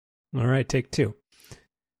All right, take two.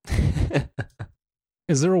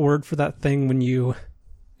 Is there a word for that thing when you...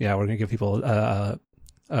 Yeah, we're going to give people...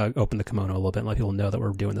 open the kimono a little bit and let people know that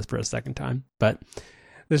we're doing this for a second time. But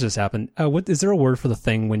this just happened. What is there a word for the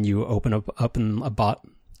thing when you open up in a bot?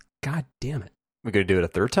 God damn it. We're going to do it a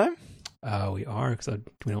third time? We are, because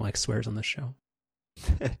we don't like swears on this show.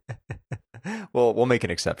 Well, we'll make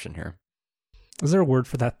an exception here. Is there a word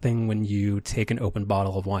for that thing when you take an open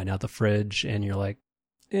bottle of wine out of the fridge and you're like,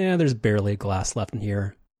 there's barely a glass left in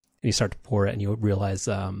here, and you start to pour it and you realize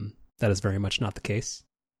that is very much not the case?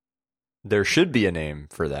 There should be a name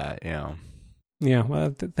for that, yeah. Yeah,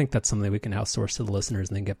 well, I think that's something we can outsource to the listeners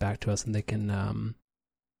and then get back to us, and they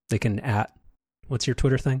can at... What's your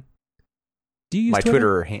Twitter thing? Do you use my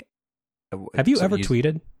Twitter? Have you ever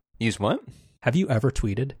tweeted? Use what? Have you ever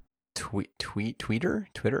tweeted?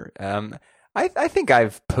 Twitter? I think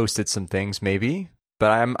I've posted some things maybe,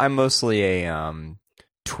 but I'm mostly a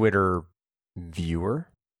Twitter viewer,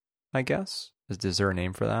 I guess. Is there a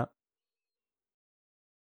name for that?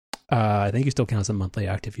 I think he still counts as a monthly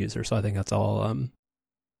active user, so I think that's all.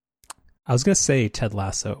 I was going to say Ted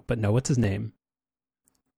Lasso, but no, what's his name?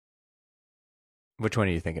 Which one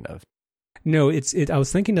are you thinking of? No, I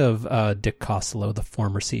was thinking of Dick Costolo, the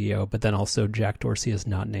former CEO, but then also Jack Dorsey is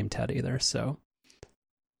not named Ted either, so...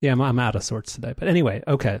 Yeah, I'm out of sorts today. But anyway,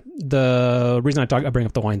 okay. The reason I bring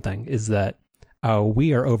up the wine thing is that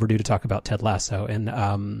we are overdue to talk about Ted Lasso, and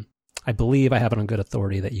I believe I have it on good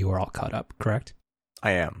authority that you are all caught up, correct?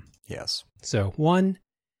 I am. Yes. So, one,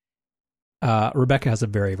 Rebecca has a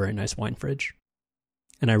very, very nice wine fridge.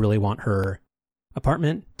 And I really want her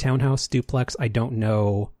apartment, townhouse, duplex. I don't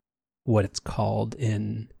know what it's called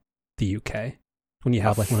in the UK when you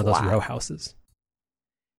have like one of those row houses.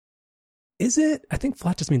 Is it? I think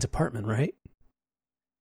flat just means apartment, right?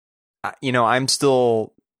 I'm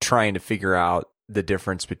still trying to figure out the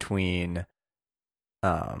difference between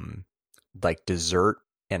like dessert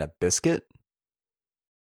and a biscuit.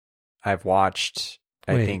 I've watched,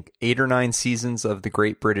 I think, 8 or 9 seasons of the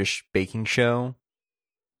Great British Baking Show.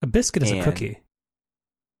 A biscuit is a cookie.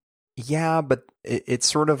 Yeah, but it's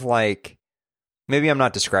sort of like, maybe I'm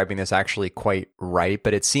not describing this actually quite right,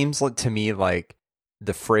 but it seems like to me like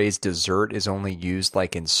the phrase dessert is only used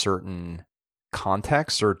like in certain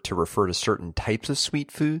contexts or to refer to certain types of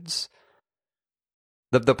sweet foods.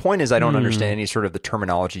 The point is I don't understand any sort of the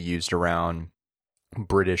terminology used around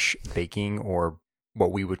British baking or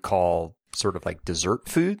what we would call sort of like dessert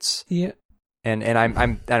foods. Yeah. And I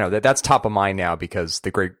know that's top of mind now because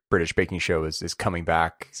the Great British Baking Show is coming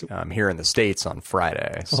back here in the States on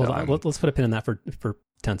Friday. So hold on, let's put a pin in that for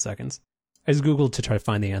 10 seconds. I just Googled to try to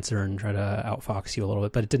find the answer and try to outfox you a little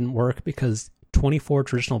bit, but it didn't work because 24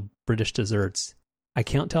 traditional British desserts. I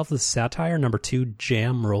can't tell if this is satire. Number 2,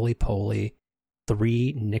 jam roly-poly.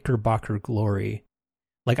 3, Knickerbocker glory.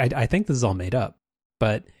 Like, I think this is all made up,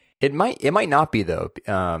 but... It might not be, though.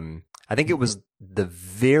 I think it was the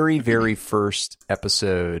very, very first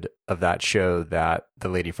episode of that show that the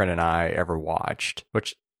lady friend and I ever watched,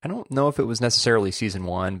 which I don't know if it was necessarily season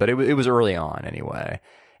 1, but it was early on anyway.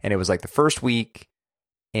 And it was like the first week,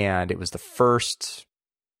 and it was the first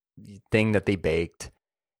thing that they baked.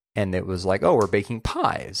 And it was like, oh, we're baking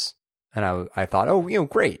pies. And I thought, oh,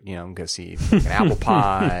 great. I'm going to see like an apple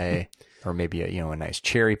pie or maybe a nice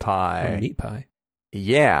cherry pie. Or meat pie.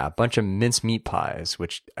 Yeah, a bunch of minced meat pies,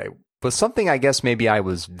 which was something I guess maybe I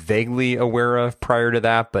was vaguely aware of prior to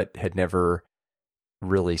that, but had never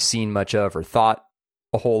really seen much of or thought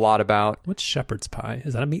a whole lot about. What's shepherd's pie?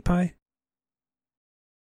 Is that a meat pie?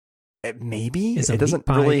 Maybe. Is it doesn't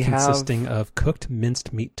really consisting of cooked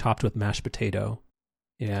minced meat topped with mashed potato.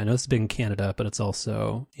 Yeah, I know it's big in Canada, but it's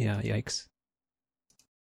also, yikes.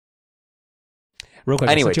 Real quick.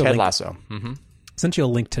 Anyway, Ted Lasso. Mm-hmm. Sent you a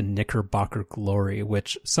link to Knickerbocker Glory,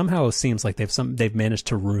 which somehow seems like they've managed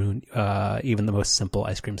to ruin even the most simple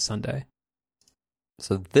ice cream sundae.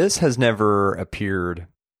 So this has never appeared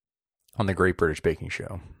on the Great British Baking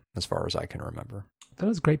Show, as far as I can remember. That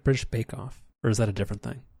was Great British Bake Off, or is that a different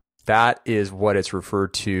thing? That is what it's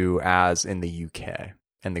referred to as in the UK,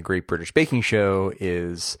 and the Great British Baking Show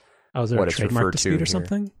is there what a it's trademark referred dispute to or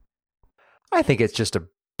something? Here. I think it's just a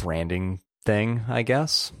branding thing, I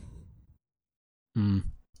guess.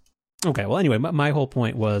 Okay, well, anyway, my whole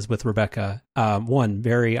point was with Rebecca. I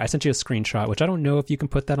sent you a screenshot, which I don't know if you can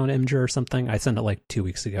put that on Imgur or something. I sent it like 2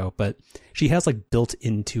 weeks ago, but she has like built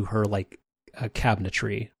into her like a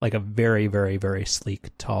cabinetry, like a very, very, very sleek,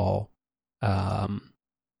 tall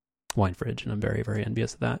wine fridge, and I'm very, very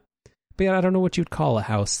envious of that. But yeah, I don't know what you'd call a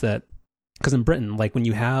house that, because in Britain, like when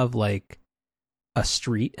you have like a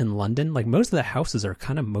street in London, like most of the houses are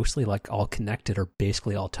kind of mostly like all connected or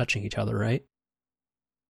basically all touching each other, right?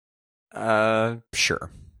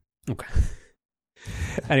 Sure. Okay.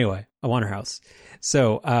 Anyway, I want her house.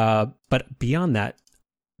 So, but beyond that,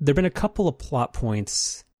 there've been a couple of plot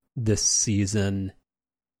points this season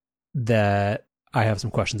that I have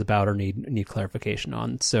some questions about or need clarification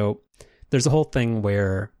on. So there's a whole thing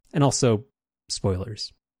where, and also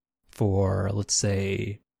spoilers for, let's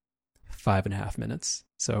say, 5.5 minutes.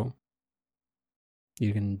 So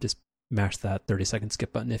you can just mash that 30-second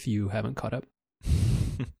skip button if you haven't caught up.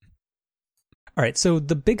 All right. So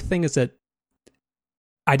the big thing is that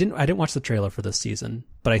I didn't watch the trailer for this season,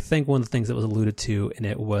 but I think one of the things that was alluded to in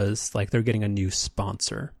it was like they're getting a new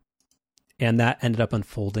sponsor. And that ended up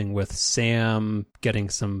unfolding with Sam getting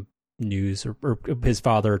some news or his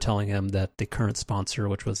father telling him that the current sponsor,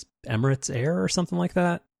 which was Emirates Air or something like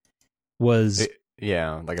that, was... I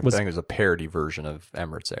think it was a parody version of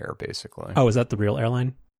Emirates Air, basically. Oh, is that the real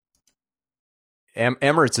airline?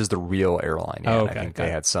 Emirates is the real airline. Yeah, okay. I think they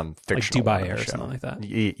had some fictional like Dubai Air or something like that.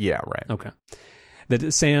 Yeah, right. Okay.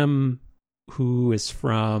 That Sam, who is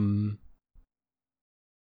from...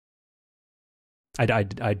 I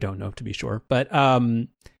don't know to be sure, but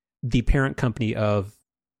the parent company of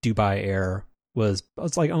Dubai Air was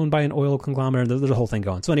like owned by an oil conglomerate. There's a whole thing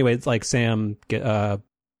going. So anyway, it's like Sam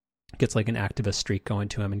gets like an activist streak going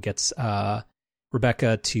to him and gets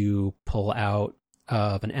Rebecca to pull out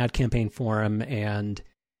of an ad campaign for him, and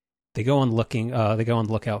they go on the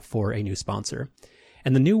lookout for a new sponsor.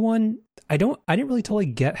 And the new one, I didn't really totally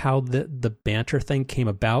get how the banter thing came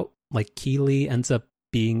about. Like Keeley ends up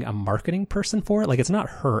being a marketing person for it. Like it's not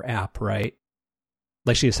her app, right?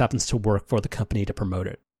 Like she just happens to work for the company to promote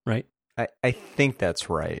it, right? I think that's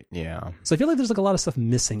right. Yeah. So I feel like there's like a lot of stuff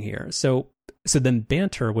missing here. So then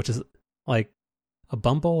Banter, which is like a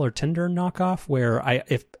Bumble or Tinder knockoff, where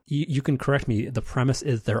if you can correct me, the premise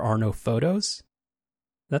is there are no photos. Is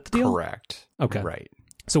that the deal? Correct. Okay. Right.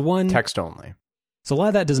 So text only. So a lot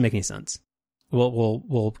of that doesn't make any sense.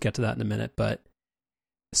 We'll get to that in a minute, but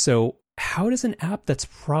so how does an app that's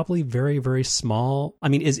probably very, very small, I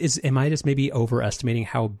mean, am I just maybe overestimating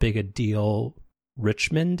how big a deal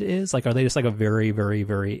Richmond is? Like, are they just like a very, very,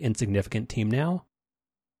 very insignificant team now?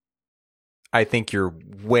 I think you're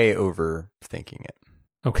way overthinking it.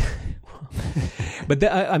 Okay. But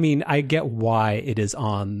I mean, I get why it is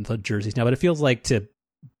on the jerseys now, but it feels like to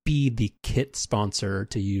be the kit sponsor,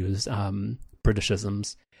 to use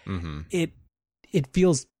Britishisms, it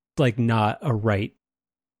feels like not a right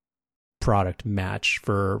product match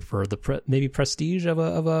for the maybe prestige of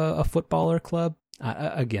a footballer club.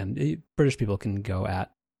 Again, British people can go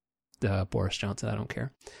at Boris Johnson. I don't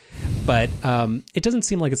care, but it doesn't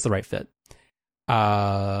seem like it's the right fit,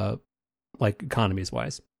 like economies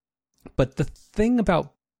wise. But the thing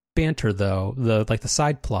about Banter, though, the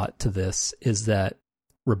side plot to this is that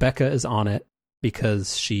Rebecca is on it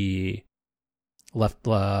because she left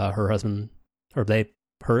her husband, or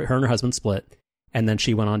her and her husband split. And then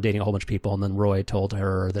she went on dating a whole bunch of people, and then Roy told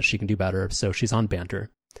her that she can do better, so she's on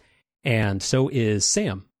Banter. And so is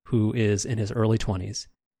Sam, who is in his early 20s.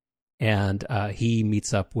 And he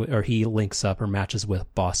meets up with, or he links up or matches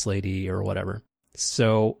with Boss Lady or whatever.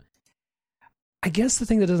 So I guess the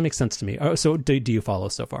thing that doesn't make sense to me. So do you follow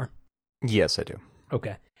so far? Yes, I do.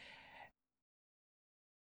 Okay.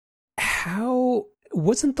 How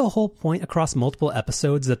wasn't the whole point across multiple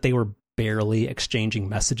episodes that they were barely exchanging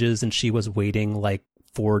messages and she was waiting like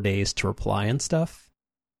 4 days to reply and stuff?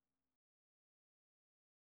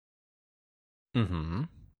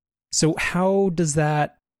 So how does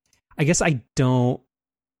that, I guess I don't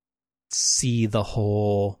see the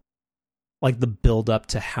whole, like the build up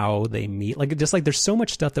to how they meet. Like, just like there's so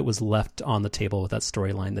much stuff that was left on the table with that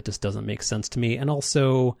storyline that just doesn't make sense to me. And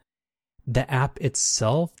also the app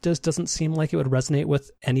itself just doesn't seem like it would resonate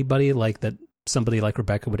with anybody, like that somebody like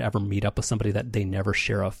Rebecca would ever meet up with somebody that they never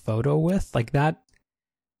share a photo with. Like that,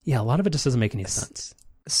 yeah, a lot of it just doesn't make any sense.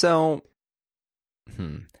 So,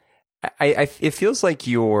 it feels like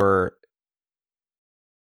you're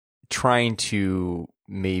trying to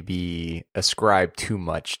maybe ascribe too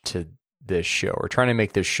much to this show, or trying to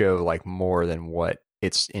make this show like more than what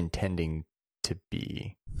it's intending to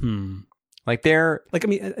be. Like they're like, I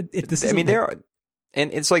mean, they're,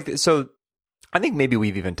 and it's like, so I think maybe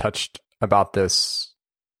we've even touched about this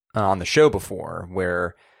on the show before,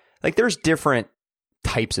 where like there's different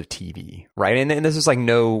types of TV, right? And this is like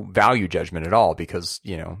no value judgment at all, because,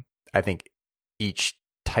 you know, I think each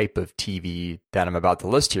type of TV that I'm about to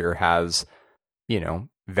list here has, you know,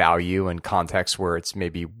 value and context where it's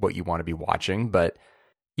maybe what you want to be watching. But,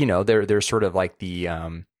 you know, there's sort of like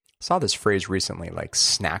the saw this phrase recently, like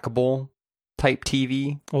snackable type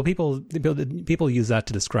TV. Well, people use that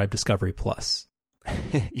to describe Discovery Plus.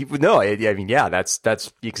 No, I mean, yeah, that's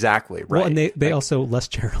exactly right. Well, and they also less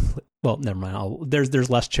charitable. Well, never mind. There's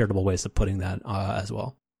less charitable ways of putting that as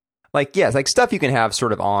well. Like, yes, like stuff you can have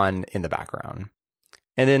sort of on in the background.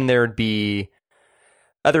 And then there'd be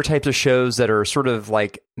other types of shows that are sort of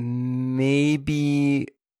like maybe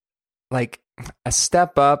like a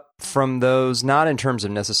step up from those, not in terms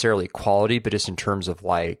of necessarily quality, but just in terms of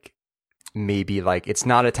like maybe like it's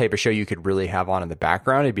not a type of show you could really have on in the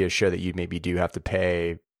background. It'd be a show that you maybe do have to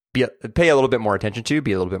pay a little bit more attention to,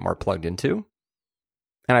 be a little bit more plugged into.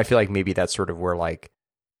 And I feel like maybe that's sort of where like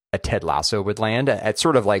a Ted Lasso would land at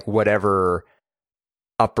sort of like whatever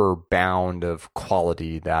upper bound of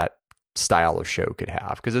quality that style of show could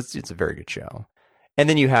have, because it's a very good show. And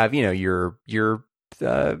then you have, you know, your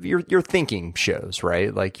thinking shows,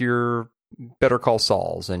 right? Like your Better Call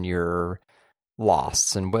Sauls and your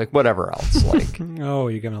Losts and like whatever else. Like oh,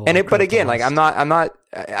 you're gonna. But again, like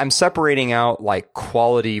I'm separating out like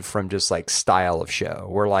quality from just like style of show.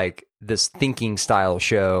 Where like this thinking style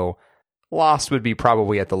show, Lost would be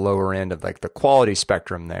probably at the lower end of like the quality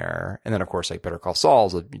spectrum there, and then of course like Better Call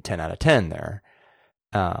Saul's would be 10 out of 10 there.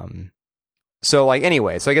 So like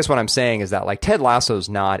anyway, so I guess what I'm saying is that like Ted Lasso's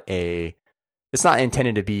it's not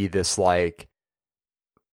intended to be this like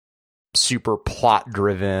super plot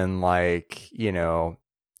driven, like, you know,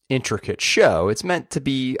 intricate show. It's meant to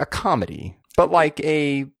be a comedy, but like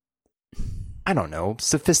a, I don't know,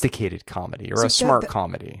 sophisticated comedy or a smart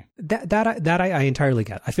comedy. That I entirely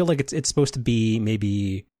get. I feel like it's supposed to be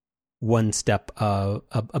maybe one step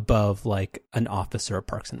above like an Office or a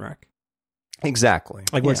Parks and Rec. Exactly.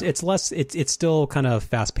 Like where it's less, it's still kind of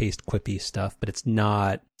fast paced, quippy stuff, but it's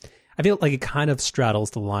not. I feel like it kind of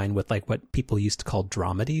straddles the line with like what people used to call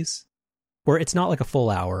dramedies, where it's not like a full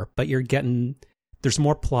hour, but there's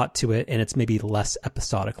more plot to it, and it's maybe less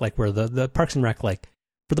episodic. Like where the Parks and Rec, like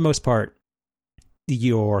for the most part,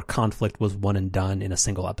 your conflict was one and done in a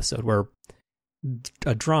single episode. Where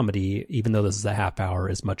a dramedy, even though this is a half hour,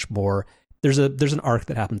 is much more. There's an arc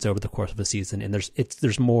that happens over the course of a season, and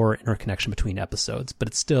there's more interconnection between episodes, but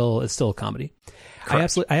it's still a comedy.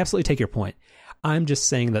 Correct. I absolutely take your point. I'm just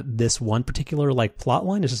saying that this one particular like plot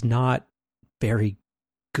line is just not very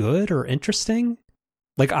good or interesting.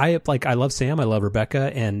 Like I love Sam, I love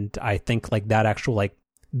Rebecca, and I think like that actual like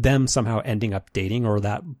them somehow ending up dating or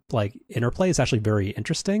that like interplay is actually very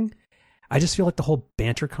interesting. I just feel like the whole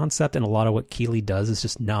banter concept and a lot of what Keeley does is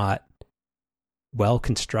just not well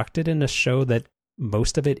constructed in a show that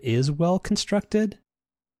most of it is well constructed.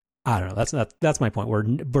 I don't know. That's my point.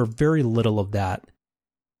 Where very little of that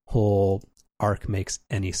whole arc makes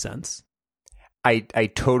any sense. I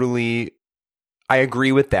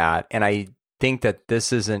agree with that, and I think that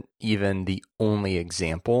this isn't even the only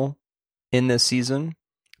example in this season.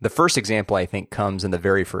 The first example, I think, comes in the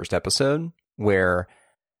very first episode, where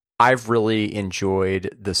I've really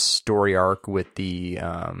enjoyed the story arc with the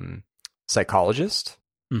psychologist,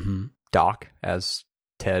 Doc, as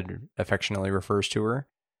Ted affectionately refers to her.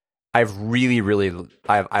 I've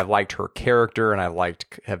liked her character, and I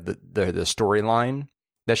liked the storyline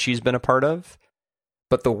that she's been a part of.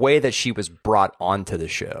 But the way that she was brought onto the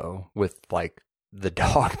show with like the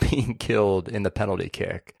dog being killed in the penalty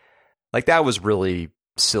kick, like that was really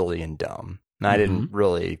silly and dumb. And I didn't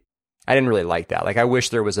really like that. Like I wish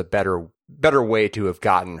there was a better way to have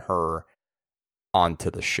gotten her onto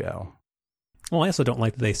the show. Well, I also don't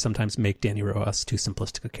like that they sometimes make Danny Rojas too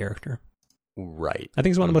simplistic a character. Right. I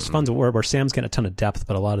think it's one of the most fun where Sam's getting a ton of depth,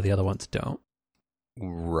 but a lot of the other ones don't.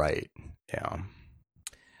 Right. Yeah.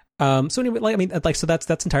 So anyway, like I mean, like so that's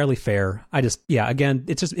entirely fair. I just again,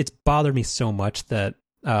 it's bothered me so much that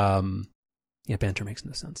banter makes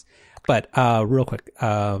no sense. But real quick,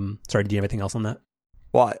 sorry, do you have anything else on that?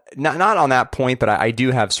 Well, not on that point, but I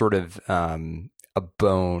do have sort of a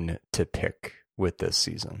bone to pick with this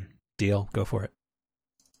season. Deal, go for it.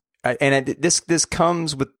 And this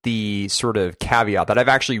comes with the sort of caveat that I've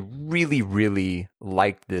actually really, really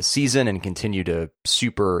liked this season and continue to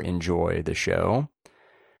super enjoy the show.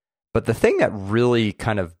 But the thing that really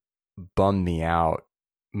kind of bummed me out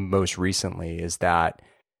most recently is that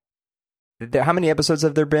how many episodes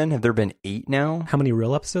have there been? Have there been 8 now? How many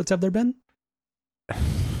real episodes have there been?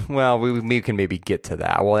 Well, we can maybe get to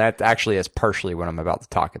that. Well, that actually is partially what I'm about to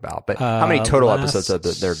talk about. But how many total episodes have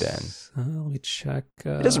there been? Let me check.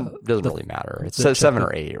 It doesn't really matter. It says 7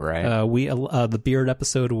 or 8, right? The Beard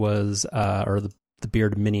episode was, or the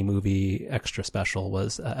Beard mini movie extra special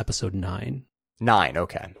was episode 9. 9,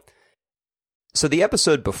 okay. So the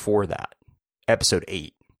episode before that, episode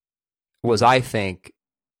 8, was, I think,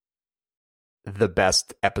 the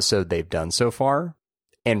best episode they've done so far,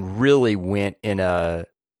 and really went in a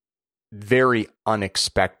very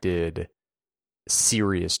unexpected,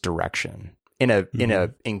 serious direction in a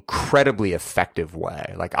incredibly effective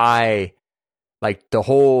way. Like the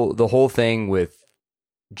whole thing with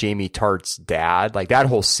Jamie Tartt's dad, like that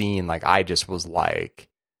whole scene, like I just was like,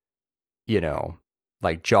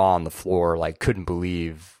 like jaw on the floor, like couldn't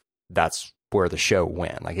believe that's where the show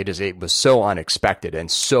went. Like it was so unexpected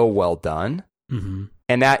and so well done. Mm-hmm.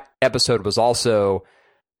 And that episode was also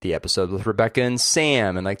the episode with Rebecca and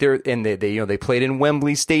Sam, and like they played in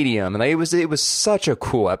Wembley Stadium, and like, it was such a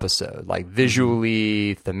cool episode, like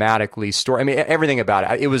visually, thematically, story. I mean, everything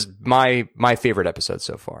about it. It was my favorite episode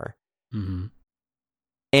so far. Mm-hmm.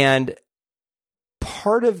 And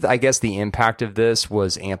part of, I guess, the impact of this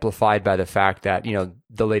was amplified by the fact that,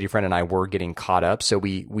 the lady friend and I were getting caught up. So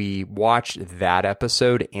we watched that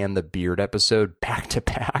episode and the Beard episode back to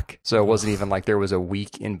back. So it wasn't even like there was a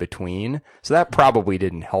week in between. So that probably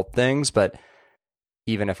didn't help things. But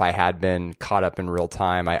even if I had been caught up in real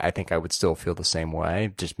time, I think I would still feel the same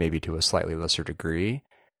way, just maybe to a slightly lesser degree.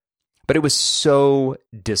 But it was so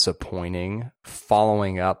disappointing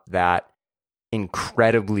following up that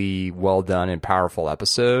incredibly well done and powerful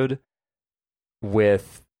episode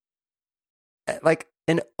with like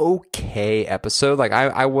an okay episode. Like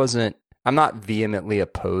I'm not vehemently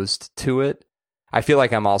opposed to it. I feel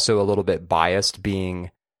like I'm also a little bit biased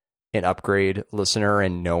being an Upgrade listener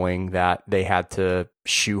and knowing that they had to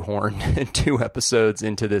shoehorn 2 episodes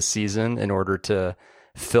into this season in order to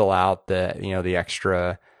fill out the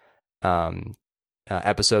extra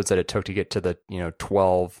episodes that it took to get to the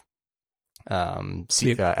 12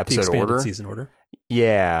 episode order, season order.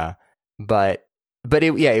 Yeah, but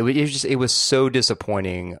it was so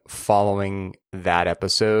disappointing following that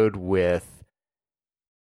episode with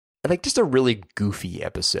like just a really goofy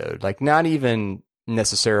episode. Like not even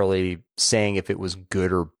necessarily saying if it was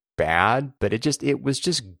good or bad, but it was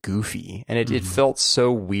just goofy, and it felt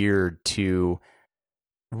so weird to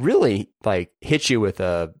really like hit you with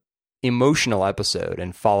a emotional episode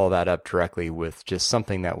and follow that up directly with just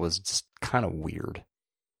something that was just kind of weird.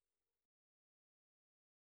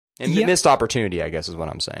 And missed opportunity, I guess, is what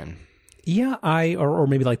I'm saying. Yeah, or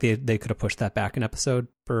maybe like they could have pushed that back an episode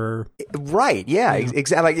for... Right, yeah.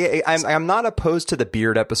 Exactly. Like, I'm not opposed to the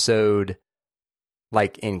Beard episode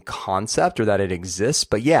like in concept or that it exists,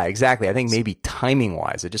 but yeah, exactly. I think maybe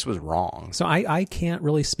timing-wise, it just was wrong. So I can't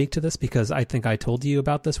really speak to this because I think I told you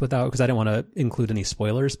about this because I didn't want to include any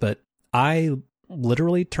spoilers, but I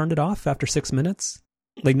literally turned it off after 6 minutes.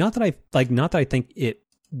 Not that I think it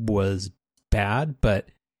was bad, but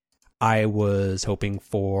I was hoping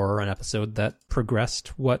for an episode that progressed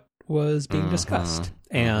what was being discussed.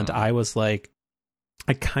 And I was like,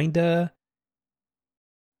 I kind of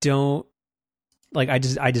don't like, I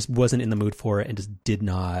just wasn't in the mood for it and just did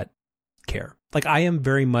not care. Like I am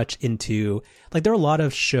very much into, like there are a lot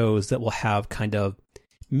of shows that will have kind of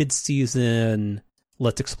mid-season,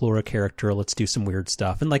 let's explore a character, let's do some weird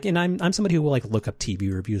stuff. And I'm somebody who will like look up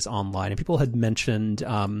TV reviews online, and people had mentioned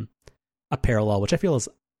a parallel, which I feel is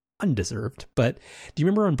undeserved. But do you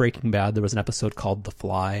remember on Breaking Bad there was an episode called The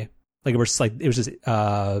Fly? Like it was just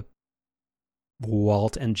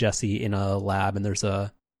Walt and Jesse in a lab, and there's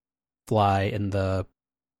a fly in the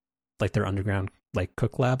like their underground like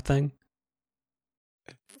cook lab thing.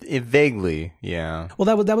 Vaguely, yeah.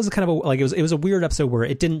 Well, that was kind of it was a weird episode where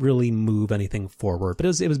it didn't really move anything forward, but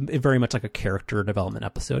it was very much like a character development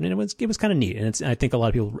episode, and it was kind of neat. And I think a lot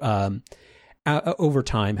of people over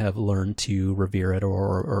time have learned to revere it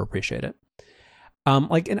or appreciate it.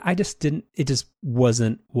 And I just didn't. It just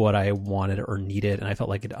wasn't what I wanted or needed, and I felt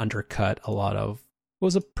like it undercut a lot of what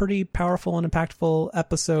was a pretty powerful and impactful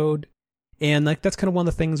episode. And like that's kind of one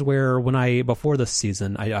of the things where before this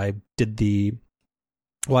season, I did the.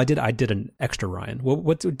 Well, I did an extra Ryan.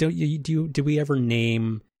 What do we ever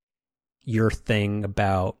name your thing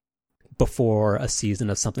about before a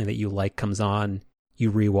season of something that you like comes on,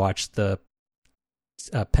 you rewatch the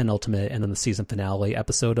penultimate and then the season finale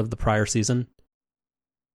episode of the prior season?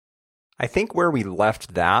 I think where we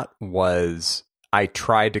left that was I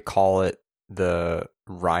tried to call it the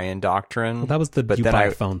Ryan Doctrine. Well, that was the you buy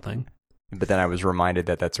a phone thing. But then I was reminded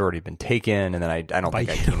that that's already been taken, and then I don't think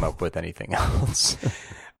I came up with anything else.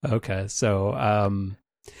 Okay, so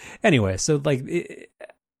anyway, so like,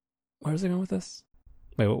 where was I going with this?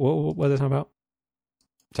 Wait, what was I talking about?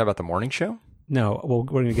 Talk about the morning show? No, well,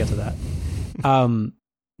 we're going to get to that. No,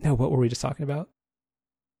 what were we just talking about?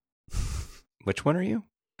 Which one are you?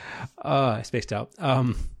 I spaced out.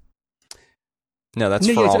 No, that's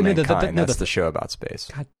For All Mankind. That's the show about space.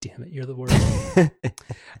 God damn it, you're the worst. It's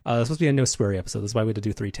supposed to be a no sweary episode. That's why we had to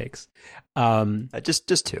do 3 takes.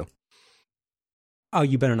 Just 2. Oh,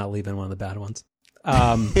 you better not leave in one of the bad ones.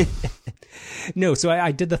 No, so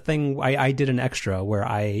I did the thing. I did an extra where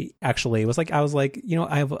I actually was like, I have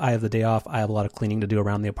the day off. I have a lot of cleaning to do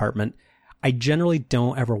around the apartment. I generally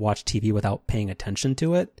don't ever watch TV without paying attention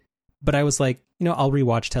to it. But I was like, I'll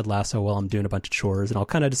rewatch Ted Lasso while I'm doing a bunch of chores, and I'll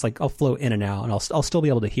kind of just I'll float in and out, and I'll still be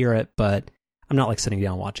able to hear it, but I'm not sitting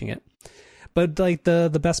down watching it. But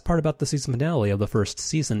the best part about the season finale of the first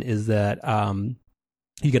season is that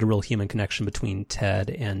you get a real human connection between Ted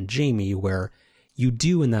and Jamie, where you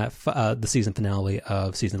do in that the season finale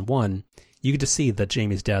of season 1, you get to see that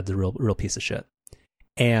Jamie's dad's a real piece of shit.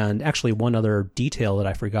 And actually, one other detail that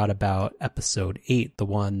I forgot about episode 8, the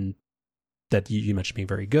one that you mentioned being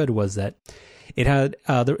very good, was that it had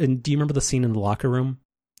and do you remember the scene in the locker room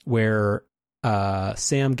where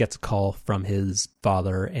Sam gets a call from his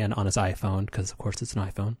father and on his iPhone, because of course it's an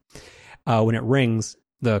iPhone, when it rings,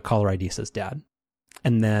 the caller ID says dad.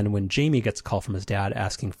 And then when Jamie gets a call from his dad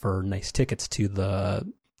asking for nice tickets to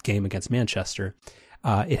the game against Manchester,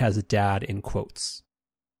 it has a dad in quotes.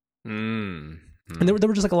 And there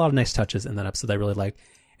were just a lot of nice touches in that episode that I really liked.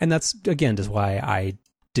 And that's, again, just why I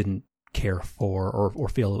didn't care for or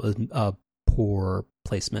feel it was a poor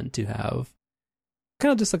placement to have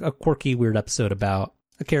kind of just a quirky, weird episode about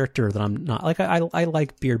a character that I'm not I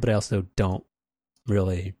like Beard, but I also don't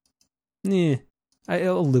really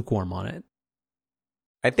lukewarm on it.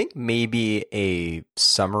 I think maybe a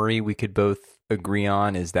summary we could both agree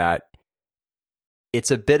on is that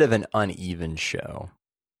it's a bit of an uneven show.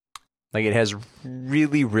 It has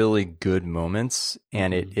really, really good moments,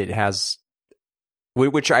 and it has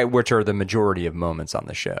which are the majority of moments on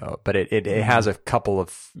the show, but it has a couple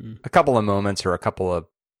of moments or a couple of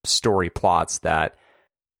story plots that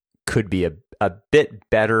could be a bit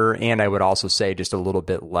better, and I would also say just a little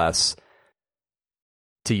bit less,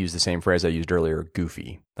 to use the same phrase I used earlier,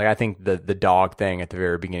 goofy. I think the dog thing at the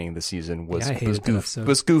very beginning of the season was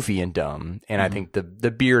goofy and dumb, and I think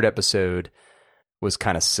the Beard episode was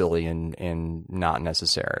kind of silly and not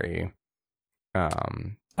necessary.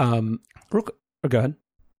 Go ahead.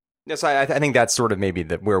 Yes, I think that's sort of maybe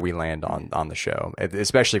where we land on the show,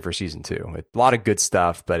 especially for season 2. A lot of good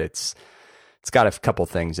stuff, but it's got a couple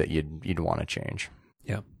things that you'd want to change.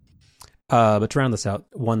 Yeah. But to round this out,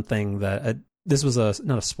 one thing that this was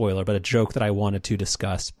not a spoiler, but a joke that I wanted to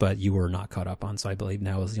discuss, but you were not caught up on, so I believe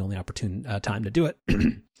now is the only opportune time to do it. I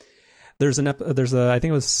think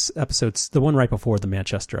it was episodes, the one right before the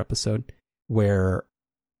Manchester episode, where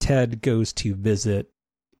Ted goes to visit.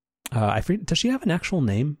 Does she have an actual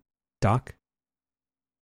name, Doc?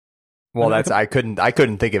 Well, I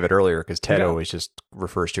couldn't think of it earlier because Ted always just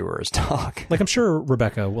refers to her as Doc. I'm sure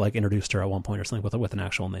Rebecca introduced her at one point or something with an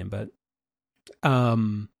actual name, but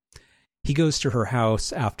he goes to her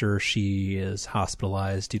house after she is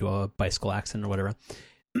hospitalized due to a bicycle accident or whatever,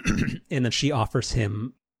 and then she offers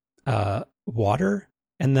him water,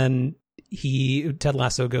 and then Ted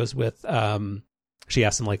Lasso goes with she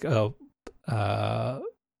asks him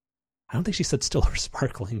I don't think she said still or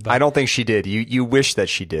sparkling. But I don't think she did. You wish that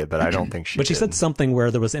she did, but I don't think she did. But she said something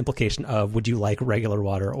where there was implication of, would you like regular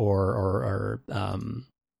water or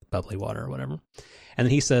bubbly water or whatever? And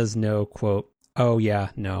then he says, no, quote, oh yeah,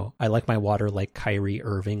 no, I like my water like Kyrie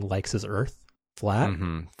Irving likes his earth, flat.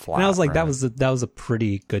 Flat. And I was like, right. that was a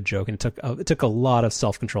pretty good joke. And it took a lot of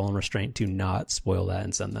self-control and restraint to not spoil that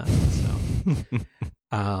and send that.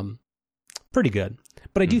 So, pretty good.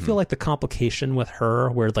 But I do feel like the complication with her,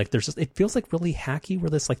 where there's just, it feels really hacky, where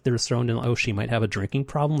they're thrown in, she might have a drinking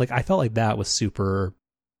problem. I felt like that was super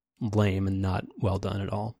lame and not well done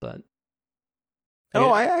at all. But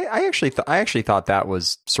I actually thought that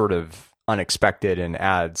was sort of unexpected and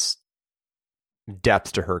adds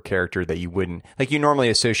depth to her character that you wouldn't, you normally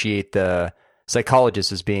associate the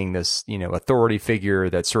psychologist as being this, authority figure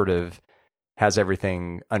that sort of has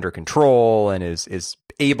everything under control and is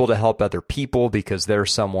able to help other people because they're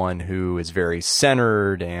someone who is very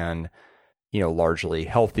centered and, largely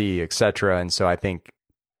healthy, etc. And so I think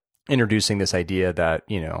introducing this idea that,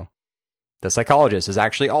 the psychologist is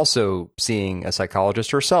actually also seeing a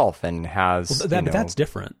psychologist herself and has... But that's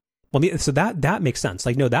different. Well, so that makes sense.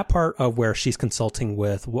 That part of where she's consulting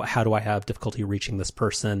with, how do I have difficulty reaching this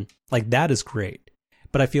person? That is great.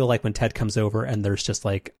 But I feel like when Ted comes over and there's just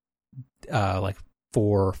 4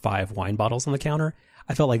 or 5 wine bottles on the counter,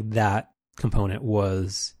 I felt like that component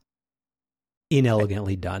was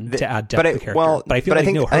inelegantly done to add depth to the character. Well, but I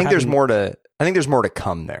think there's more to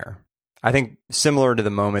come there. I think similar to the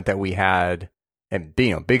moment that we had and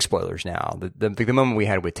big spoilers now. The moment we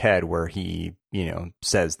had with Ted where he,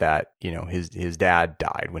 says that, his dad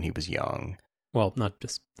died when he was young. Well, not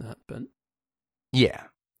just that, but yeah,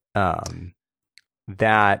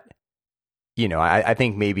 that, I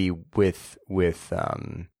think maybe with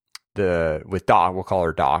Doc, we'll call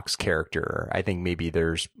her Doc's character, I think maybe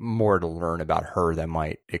there's more to learn about her that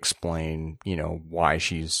might explain, why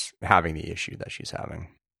she's having the issue that she's having.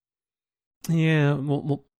 Yeah,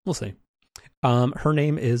 we'll see. Her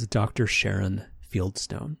name is Dr. Sharon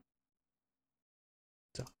Fieldstone.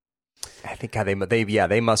 So I think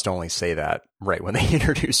they must only say that right when they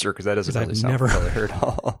introduce her, because that doesn't really sound familiar at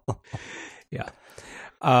all. Yeah.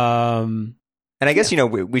 And I guess,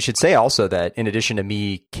 we should say also that in addition to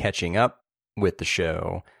me catching up with the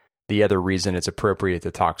show, the other reason it's appropriate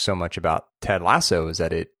to talk so much about Ted Lasso is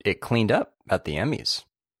that it cleaned up at the Emmys.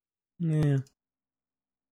 Yeah.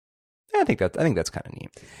 I think that's kind of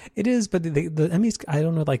neat. It is, but the Emmys, I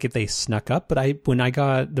don't know, like if they snuck up, but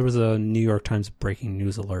there was a New York Times breaking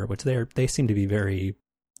news alert, which they seem to be very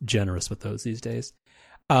generous with those these days.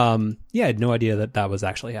 I had no idea that was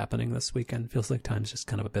actually happening this weekend. Feels like time's just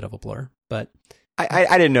kind of a bit of a blur, but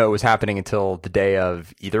I didn't know it was happening until the day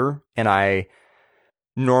of either. And I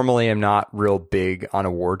normally am not real big on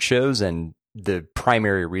award shows. And the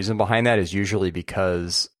primary reason behind that is usually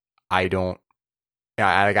because I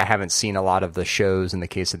haven't seen a lot of the shows in the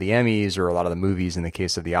case of the Emmys, or a lot of the movies in the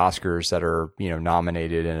case of the Oscars that are,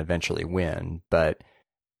 nominated and eventually win. But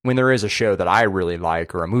when there is a show that I really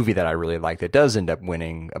like, or a movie that I really like that does end up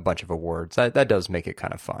winning a bunch of awards, that does make it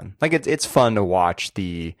kind of fun. Like it's fun to watch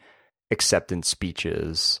the acceptance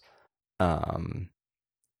speeches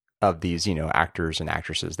of these, actors and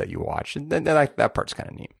actresses that you watch. And that part's kind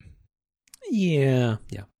of neat. Yeah.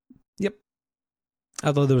 Yep.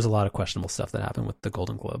 Although there was a lot of questionable stuff that happened with the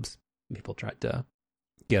Golden Globes. People tried to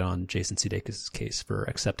get on Jason Sudeikis' case for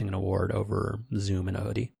accepting an award over Zoom and a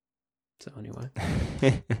hoodie. So anyway.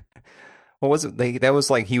 Well, was it that was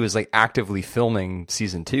like he was like actively filming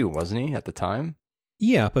season 2, wasn't he, at the time?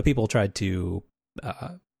 Yeah, but people tried to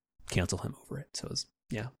cancel him over it. So it was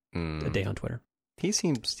a day on Twitter. He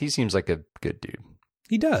seems like a good dude.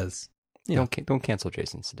 He does. Yeah. Don't cancel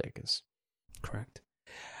Jason Sudeikis. Correct.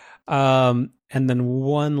 And then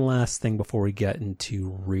one last thing before we get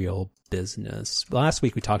into real business. Last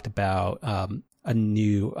week we talked about a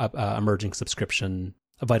new emerging subscription,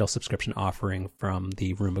 a vital subscription offering from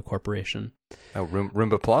the Roomba Corporation. Oh,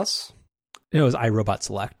 Roomba Plus? It was iRobot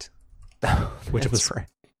Select, which was right.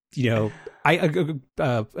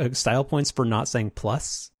 Style points for not saying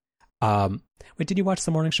plus. Wait, did you watch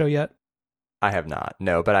the morning show yet? I have not.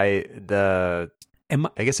 No, but I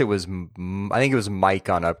guess it was. I think it was Mike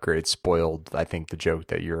on Upgrade spoiled, I think, the joke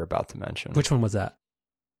that you're about to mention. Which one was that?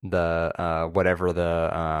 The whatever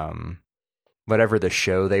the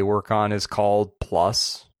show they work on is called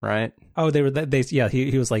Plus, right? Oh, he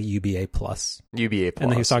was like UBA Plus. UBA Plus.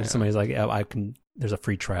 And then he was talking to somebody. He's like, I can. There's a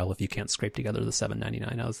free trial if you can't scrape together the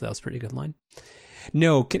 $7.99. That was a pretty good line.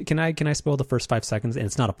 No, can I spoil the first 5 seconds? And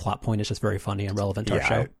it's not a plot point. It's just very funny and relevant to our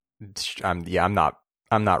show.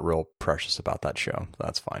 I'm not real precious about that show. So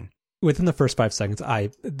that's fine. Within the first 5 seconds,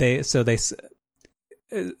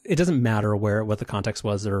 it doesn't matter what the context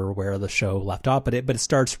was or where the show left off, but it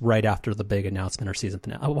starts right after the big announcement or season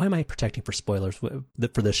finale. Oh, why am I protecting for spoilers for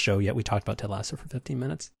this show? Yet we talked about Ted Lasso for 15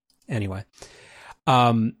 minutes. Anyway,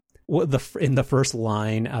 in the first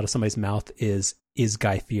line out of somebody's mouth is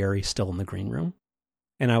Guy Fieri still in the green room?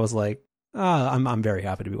 And I was like, I'm very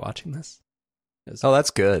happy to be watching this. Oh,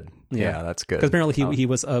 that's good. Yeah, that's good. Because apparently he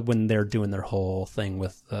was when they're doing their whole thing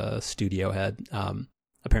with the studio head.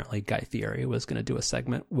 Apparently Guy Fieri was going to do a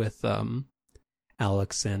segment with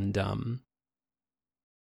Alex and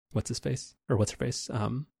what's her face?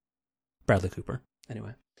 Bradley Cooper.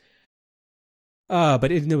 Anyway.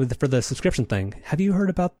 But for the subscription thing, have you heard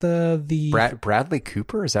about the Bradley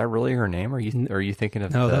Cooper? Is that really her name? Are you thinking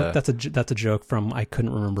of? No, that's a joke from, I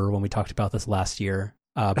couldn't remember when we talked about this last year.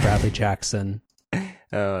 Bradley Jackson.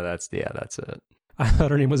 Oh, that's it. I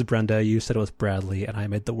thought her name was Brenda. You said it was Bradley, and I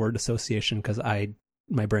made the word association because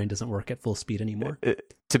my brain doesn't work at full speed anymore.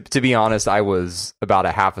 To be honest, I was about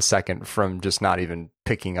a half a second from just not even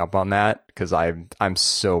picking up on that because I'm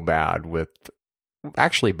so bad with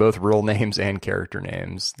actually both real names and character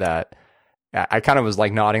names that I kind of was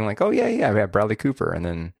like nodding like, oh yeah, we have Bradley Cooper. And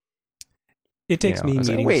then it takes me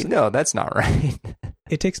meeting. Like, wait, no, that's not right.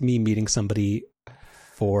 It takes me meeting somebody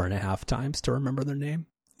 4.5 times to remember their name.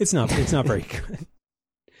 It's not very good.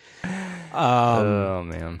 Oh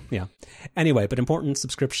man. Yeah. Anyway, but important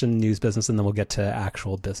subscription news business, and then we'll get to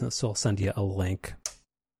actual business. So I'll send you a link.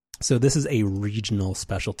 So this is a regional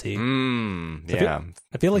specialty. Yeah.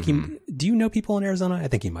 I feel like do you know people in Arizona? I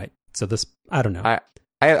think you might. So this, I don't know. I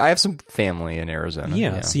have some family in Arizona.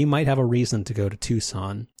 Yeah. So you might have a reason to go to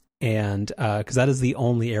Tucson. And because that is the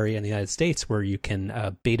only area in the United States where you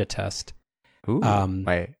can beta test. Ooh,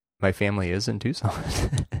 my family is in Tucson.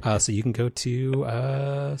 So you can go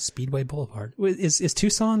to Speedway Boulevard. Is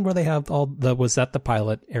Tucson where they have was that the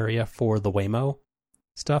pilot area for the Waymo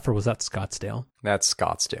stuff, or was that Scottsdale? That's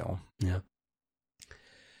Scottsdale. Yeah.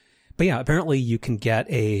 But yeah, apparently you can get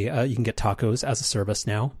tacos as a service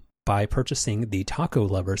now by purchasing the Taco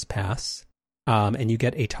Lovers Pass, and you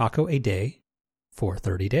get a taco a day for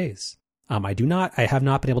 30 days. I have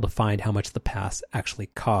not been able to find how much the pass actually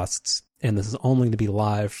costs, and this is only going to be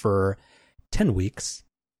live for 10 weeks,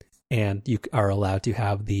 and you are allowed to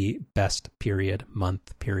have the best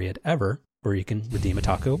month period ever, where you can redeem a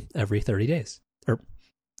taco every 30 days. Or,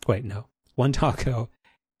 wait, no, one taco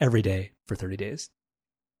every day for 30 days.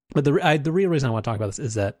 But the real reason I want to talk about this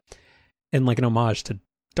is that, in like an homage to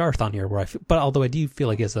Darth on here, but although I do feel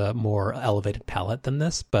like he has a more elevated palate than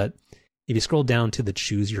this, but if you scroll down to the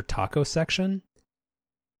choose your taco section,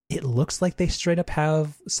 it looks like they straight up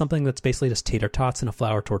have something that's basically just tater tots and a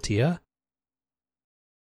flour tortilla.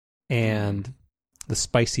 And the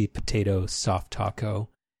spicy potato soft taco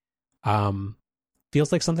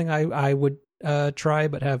feels like something I would try,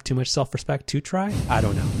 but have too much self-respect to try. I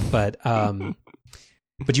don't know.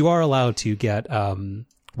 But you are allowed to get,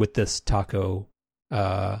 with this taco,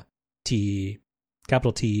 capital T,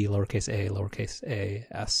 lowercase a,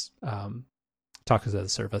 s, tacos as a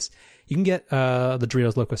service. You can get the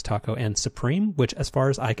Doritos Locos Taco and Supreme, which, as far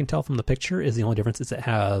as I can tell from the picture, is the only difference is it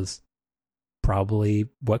has probably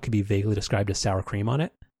what could be vaguely described as sour cream on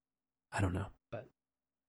it. I don't know, but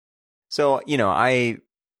so I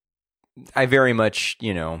very much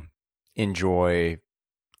enjoy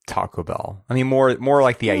Taco Bell. I mean, more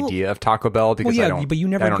like the idea of Taco Bell, because but you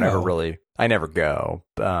never. I never go.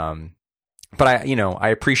 But I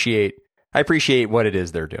appreciate what it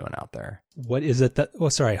is they're doing out there. What is it that? Oh,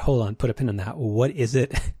 sorry. Hold on. Put a pin in that. What is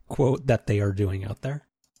it? Quote that they are doing out there.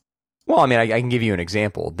 Well, I mean, I can give you an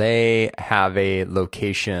example. They have a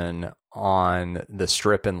location on the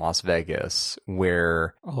Strip in Las Vegas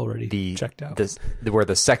where checked out. Where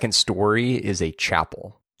the second story is a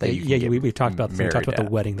chapel. We've talked about this. We talked about the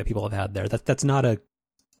wedding that people have had there. That's not a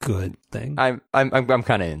good thing. I'm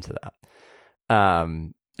kind of into that.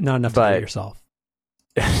 Not enough to do it yourself.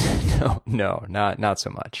 No, not so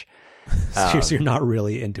much. So you're not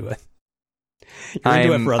really into it. You're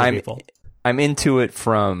into it for other people. I'm into it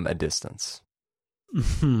from a distance.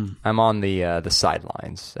 Mm-hmm. I'm on the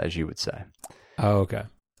sidelines, as you would say. Oh, okay.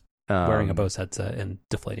 Wearing a Bose headset and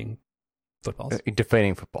deflating footballs.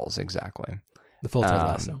 Deflating footballs, exactly. The full Ted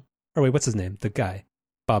Lasso. Or wait, what's his name? The guy,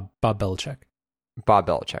 Bob Belichick. Bob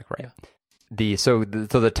Belichick, right? Yeah. So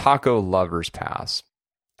the Taco Lovers Pass.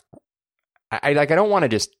 I don't want to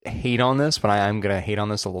just hate on this, but I'm going to hate on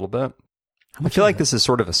this a little bit. I feel like this is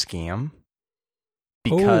sort of a scam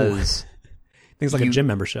because things like a gym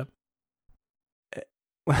membership.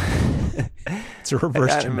 It's a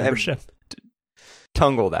reverse gym membership.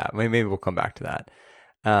 Tungle that. Maybe we'll come back to that.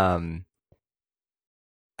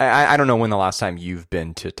 I don't know when the last time you've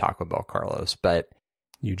been to Taco Bell, Carlos, but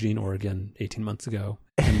Eugene, Oregon, 18 months ago,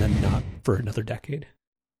 and then not for another decade.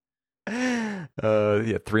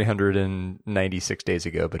 396 days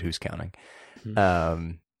ago, but who's counting?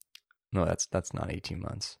 Mm-hmm. No, that's not 18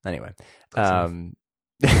 months. Anyway,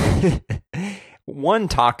 one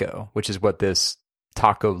taco, which is what this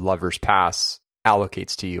Taco Lovers Pass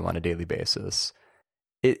allocates to you on a daily basis,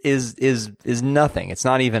 it is nothing. It's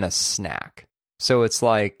not even a snack. So it's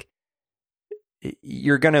like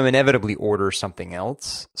you're going to inevitably order something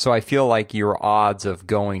else. So I feel like your odds of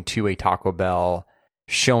going to a Taco Bell,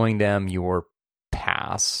 showing them your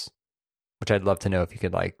pass, which I'd love to know if you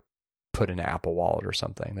could like put in an Apple Wallet or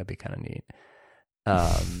something. That'd be kind of neat.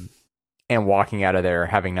 And walking out of there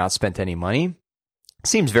having not spent any money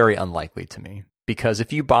seems very unlikely to me, because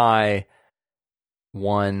if you buy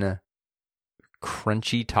one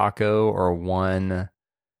crunchy taco or one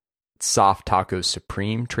soft taco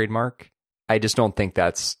Supreme trademark, I just don't think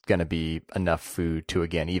that's going to be enough food to,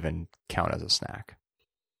 again, even count as a snack.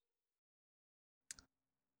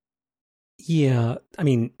 Yeah, I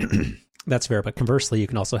mean, that's fair. But conversely, you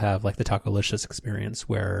can also have like the Tacolicious experience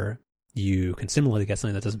where you can similarly get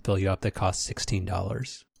something that doesn't fill you up that costs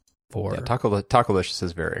 $16 for... Yeah, Tacolicious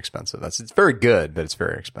is very expensive. It's very good, but it's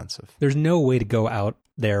very expensive. There's no way to go out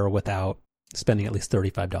there without spending at least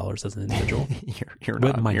 $35 as an individual. You're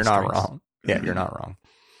not wrong. Yeah, you're not wrong.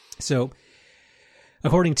 So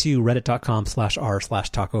According to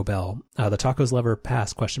reddit.com/r/Taco Bell, the tacos lever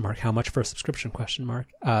pass ? How much for a subscription ?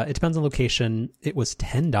 It depends on location. It was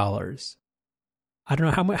 $10. I don't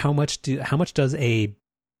know how much does a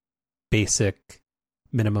basic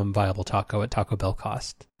minimum viable taco at Taco Bell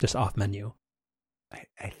cost just off menu?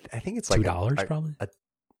 I think it's like $2 probably.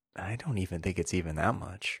 I don't even think it's even that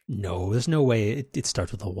much. No, there's no way it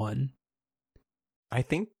starts with a 1. I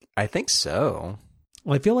think so.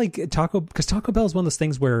 Well, I feel like Taco Bell is one of those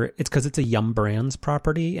things where it's because it's a Yum Brands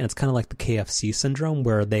property, and it's kind of like the KFC syndrome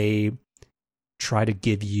where they try to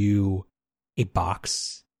give you a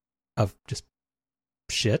box of just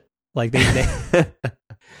shit. Like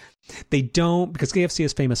they don't, because KFC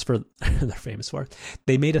is famous for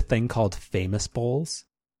they made a thing called Famous Bowls.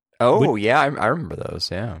 Oh, yeah, I remember those,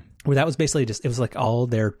 yeah. Where that was basically it was like all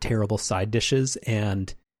their terrible side dishes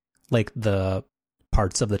and like the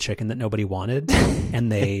parts of the chicken that nobody wanted, and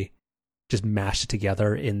they just mashed it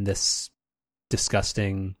together in this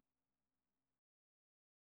disgusting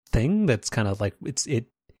thing that's kind of like it's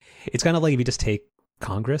kind of like if you just take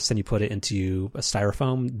Congress and you put it into a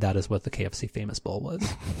styrofoam. That is what the KFC Famous Bowl was.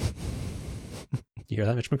 You hear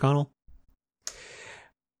that, Mitch McConnell?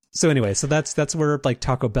 So anyway, so that's where like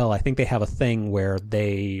Taco Bell, I think they have a thing where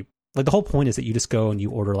they like the whole point is that you just go and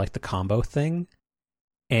you order like the combo thing,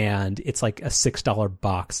 and it's like a $6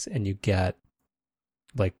 box, and you get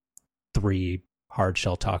like 3 hard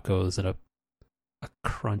shell tacos and a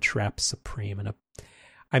Crunch Wrap Supreme and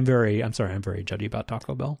I'm very judgy about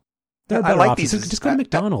Taco Bell. There are better like options. these. Just go to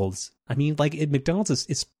McDonald's. I mean, like McDonald's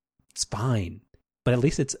is fine, but at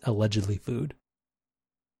least it's allegedly food.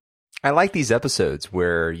 I like these episodes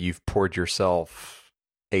where you've poured yourself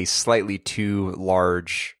a slightly too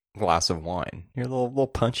large glass of wine. You're a little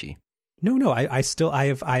punchy. No, I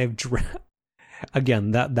have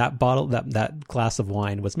again, that bottle, that glass of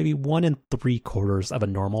wine was maybe 1 3/4 of a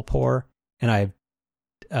normal pour, and I've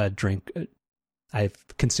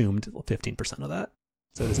consumed 15% of that.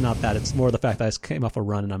 So it's not that, it's more the fact that I just came off a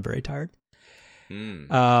run and I'm very tired.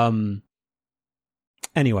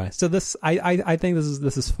 Anyway, so this, I think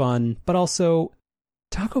this is fun, but also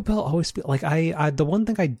Taco Bell always feel like the one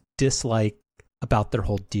thing I dislike about their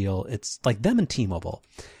whole deal, it's like them and T-Mobile.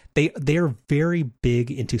 They're very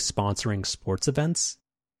big into sponsoring sports events,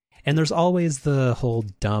 and there's always the whole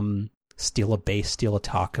dumb steal a base, steal a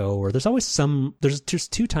taco, or there's always there's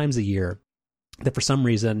 2 times a year that for some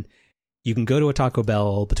reason you can go to a Taco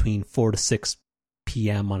Bell between 4 to 6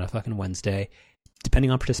 p.m. on a fucking Wednesday,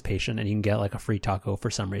 depending on participation, and you can get like a free taco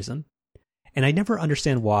for some reason. And I never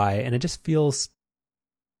understand why, and it just feels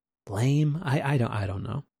lame. I don't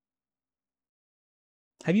know.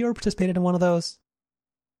 Have you ever participated in one of those?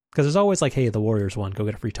 Because there's always like, hey, the Warriors won, go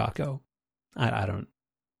get a free taco. I don't.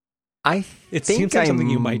 It seems like something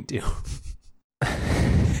you might do.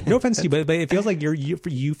 No offense to you, but it feels like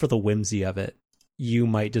for the whimsy of it, you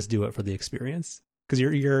might just do it for the experience. Because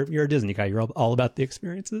you're a Disney guy. You're all about the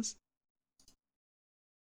experiences.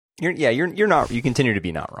 You're not. You continue to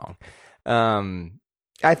be not wrong.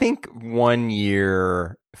 I think 1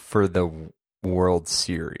 year for the World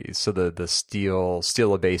Series, so the steal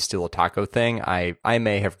a base, steal a taco thing, I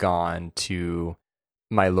may have gone to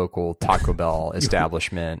my local Taco Bell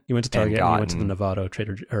establishment. You went to Target and you went to the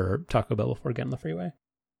Novato or Taco Bell before getting the freeway.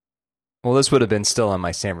 Well, this would have been still in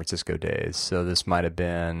my San Francisco days, so this might have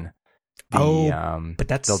been but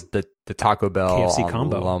that's the Taco Bell KFC on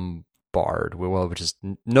combo. Lombard, which is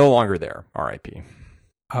no longer there. R.I.P.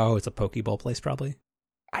 Oh, it's a poke bowl place, probably.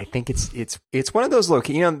 I think it's one of those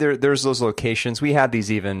locations. There's those locations. We had these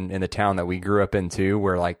even in the town that we grew up in too,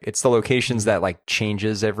 where like it's the locations that like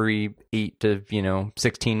changes every 8 to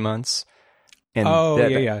 16 months. And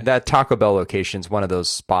that Taco Bell location is one of those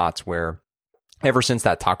spots where ever since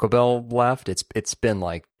that Taco Bell left, it's been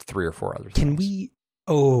like 3 or 4 other things. Can we?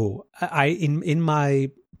 Oh, in my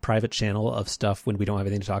private channel of stuff when we don't have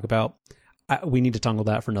anything to talk about, we need to tangle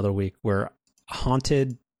that for another week. Where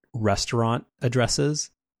haunted restaurant addresses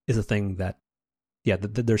is a thing that,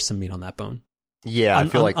 there's some meat on that bone. Yeah, I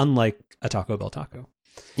feel like unlike a Taco Bell taco.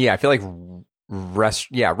 Yeah, I feel like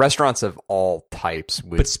restaurants of all types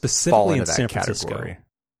would but specifically in that San Francisco. Category.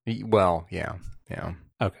 Well, yeah.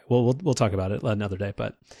 Okay, well, we'll talk about it another day,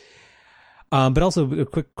 but also a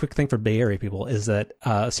quick thing for Bay Area people is that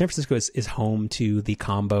San Francisco is home to the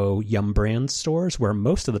combo Yum Brands stores, where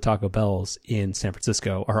most of the Taco Bells in San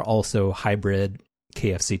Francisco are also hybrid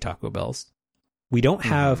KFC Taco Bells. We don't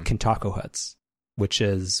have Kintaco Huts, which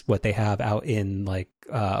is what they have out in like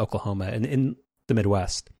Oklahoma and in the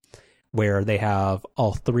Midwest, where they have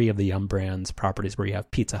all 3 of the Yum Brands properties, where you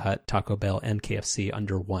have Pizza Hut, Taco Bell, and KFC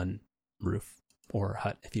under one roof, or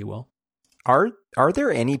hut, if you will. Are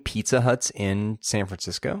there any Pizza Huts in San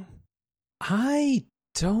Francisco? I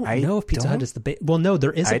don't know if Pizza Hut is the well, no,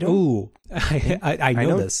 there isn't. Ooh, I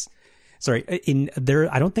know this. Sorry,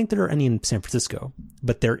 I don't think there are any in San Francisco,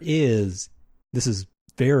 but there is. This is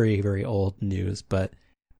very, very old news, but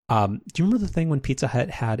do you remember the thing when Pizza Hut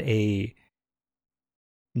had a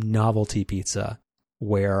novelty pizza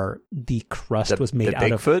where the crust was made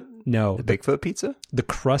out of Bigfoot? No, the Bigfoot pizza. The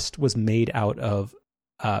crust was made out of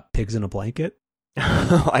pigs in a blanket.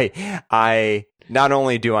 I not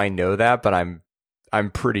only do I know that, but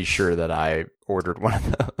I'm pretty sure that I ordered one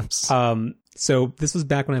of those. So this was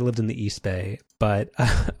back when I lived in the East Bay, but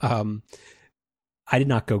I did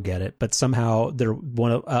not go get it. But somehow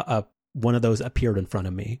one of those appeared in front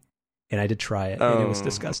of me, and I did try it, and it was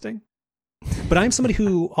disgusting. But I'm somebody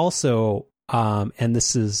who also, and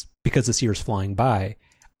this is because this year's flying by,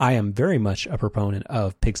 I am very much a proponent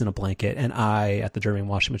of pigs in a blanket, and I, at the German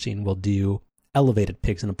washing machine, will do elevated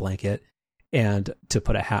pigs in a blanket. And to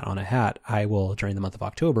put a hat on a hat, I will, during the month of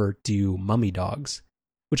October, do mummy dogs,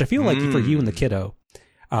 which I feel like for you and the kiddo,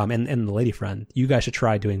 and the lady friend, you guys should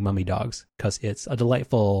try doing mummy dogs, because it's a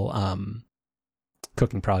delightful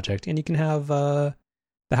cooking project, and you can have the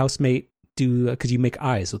housemate do, because you make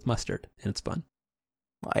eyes with mustard, and it's fun.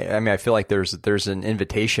 I mean, I feel like there's an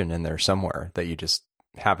invitation in there somewhere that you just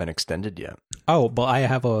haven't extended yet. Oh, well, I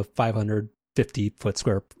have a 550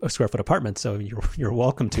 square foot apartment, so you're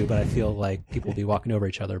welcome to. But I feel like people will be walking over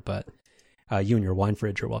each other. But you and your wine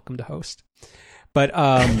fridge are welcome to host. But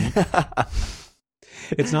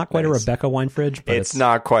it's not quite a Rebecca wine fridge. But it's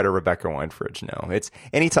not quite a Rebecca wine fridge. No, it's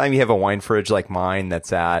anytime you have a wine fridge like mine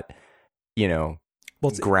that's at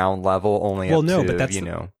ground level only. Well, no, but that's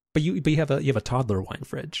But you have a toddler wine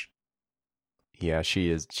fridge. Yeah,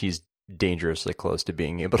 she's dangerously close to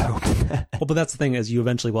being able to open that. Well, but that's the thing, is you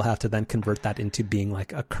eventually will have to then convert that into being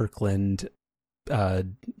like a Kirkland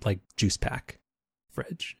like juice pack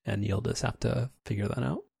fridge, and you'll just have to figure that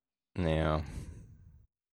out. Yeah.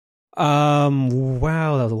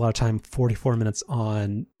 Wow, that was a lot of time. 44 minutes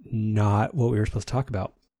on not what we were supposed to talk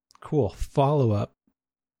about. Cool. Follow up.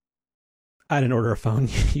 I didn't order a phone.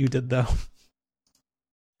 You did, though.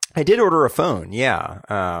 I did order a phone, yeah.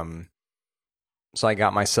 So I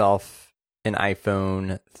got myself an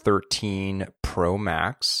iPhone 13 Pro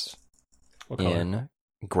Max in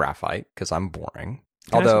graphite, because I'm boring.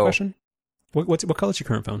 Can I ask a question? What color is your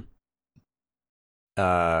current phone?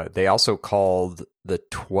 They also called the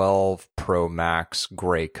 12 Pro Max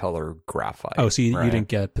gray color graphite. Oh, so you didn't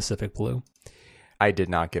get Pacific Blue? I did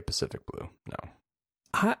not get Pacific Blue, no.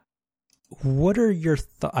 What are your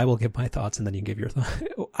thoughts? I will give my thoughts, and then you give your thoughts.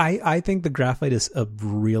 I think the graphite is a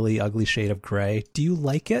really ugly shade of gray. Do you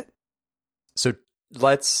like it? So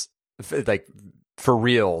let's, for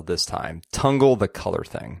real this time, tungle the color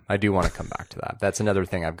thing. I do want to come back to that. That's another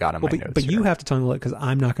thing I've got in my notes. But you have to tungle it, because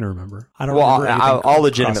I'm not going to remember. I don't. Well, remember I'll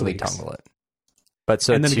legitimately tungle it. But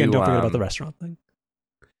so, and then again, don't forget about the restaurant thing.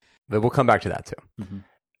 But we'll come back to that too.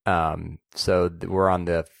 Mm-hmm. So we're on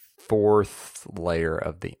the fourth layer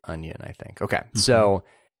of the onion, I think. Okay. Mm-hmm. So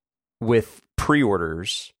with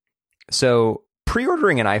pre-orders,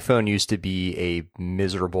 pre-ordering an iPhone used to be a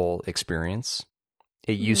miserable experience.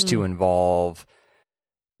 It used to involve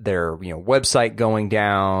their, website going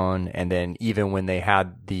down, and then even when they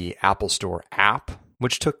had the Apple Store app,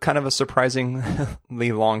 which took kind of a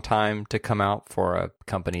surprisingly long time to come out for a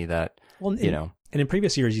company that, And in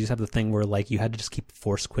previous years, you just have the thing where you had to just keep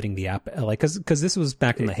force quitting the app, because this was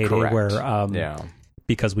back in the heyday where,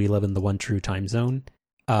 because we live in the one true time zone,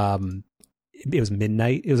 it was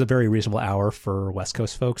midnight. It was a very reasonable hour for West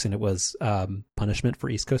Coast folks, and it was punishment for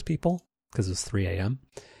East Coast people, because it was 3 a.m.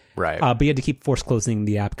 Right. But you had to keep force closing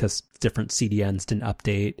the app because different CDNs didn't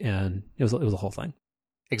update, and it was a whole thing.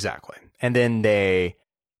 Exactly. And then they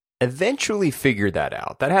eventually figured that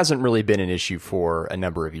out. That hasn't really been an issue for a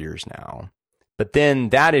number of years now. But then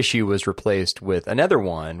that issue was replaced with another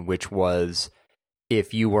one, which was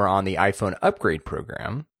if you were on the iPhone upgrade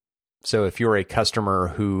program. So if you're a customer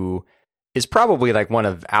who is probably one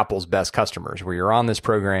of Apple's best customers, where you're on this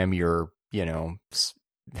program, you're,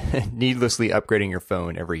 needlessly upgrading your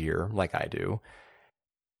phone every year, like I do.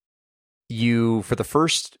 You, for the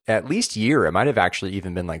first at least year, it might have actually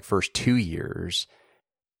even been first 2 years,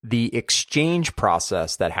 the exchange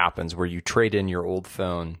process that happens where you trade in your old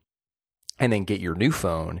phone and then get your new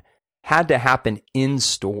phone had to happen in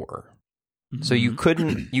store. Mm-hmm. So you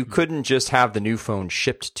couldn't just have the new phone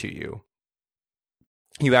shipped to you.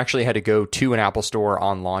 You actually had to go to an Apple Store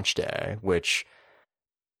on launch day, which,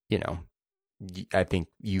 I think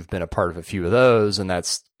you've been a part of a few of those, and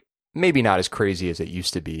that's maybe not as crazy as it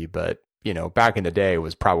used to be, but, back in the day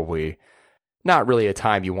was probably not really a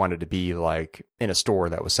time you wanted to be like in a store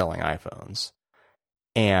that was selling iPhones.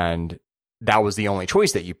 And that was the only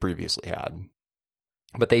choice that you previously had.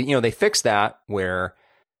 But they fixed that where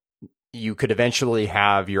you could eventually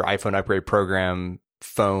have your iPhone upgrade program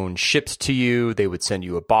phone shipped to you. They would send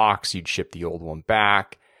you a box. You'd ship the old one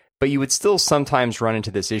back. But you would still sometimes run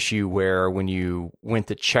into this issue where when you went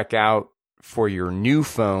to check out for your new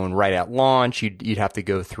phone right at launch, you'd have to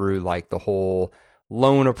go through like the whole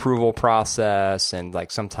loan approval process. And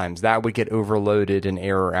like sometimes that would get overloaded and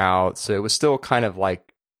error out. So it was still kind of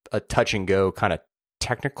like a touch and go kind of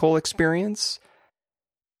technical experience.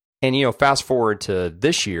 And, fast forward to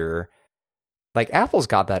this year, like Apple's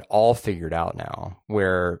got that all figured out now,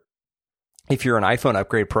 where if you're an iPhone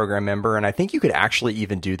upgrade program member, and I think you could actually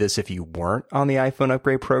even do this if you weren't on the iPhone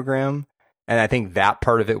upgrade program, and I think that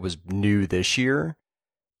part of it was new this year,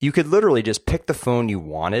 you could literally just pick the phone you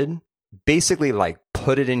wanted, basically like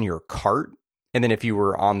put it in your cart, and then if you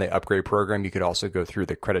were on the upgrade program, you could also go through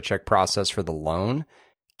the credit check process for the loan,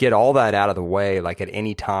 get all that out of the way, like at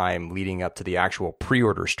any time leading up to the actual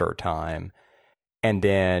pre-order start time. And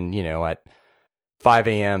then, at 5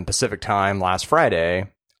 a.m. Pacific time last Friday,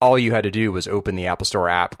 all you had to do was open the Apple Store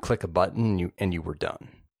app, click a button, and you were done.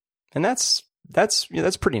 And that's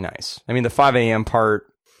pretty nice. I mean, the 5 a.m.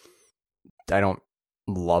 part, I don't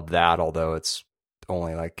love that, although it's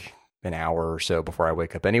only like an hour or so before I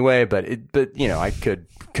wake up anyway. But I could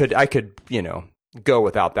go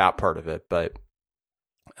without that part of it. But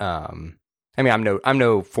I mean, I'm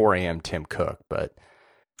no 4 a.m. Tim Cook, but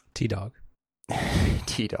T-Dog,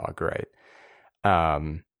 right?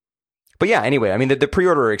 But yeah, anyway, I mean, the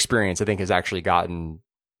pre-order experience I think has actually gotten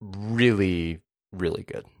really, really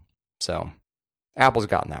good. So Apple's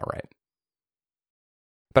gotten that right.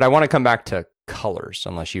 But I want to come back to colors,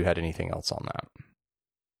 unless you had anything else on that.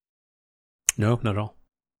 No, not at all.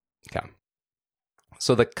 Okay.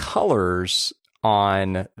 So the colors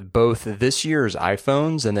on both this year's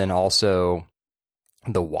iPhones and then also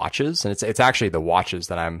the watches, and it's actually the watches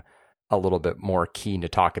that I'm a little bit more keen to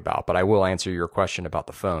talk about, but I will answer your question about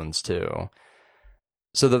the phones too.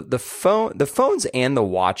 So the phones and the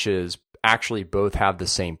watches actually both have the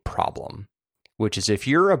same problem, which is if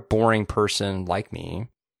you're a boring person like me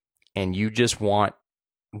and you just want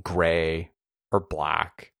gray or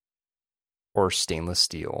black or stainless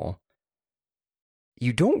steel,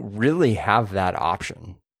 you don't really have that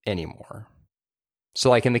option anymore. So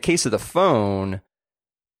like in the case of the phone,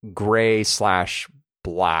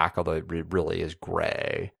 gray/black, although it really is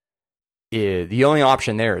gray, the only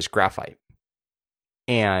option there is graphite.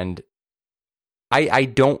 And I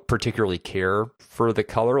don't particularly care for the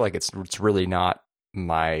color. Like it's really not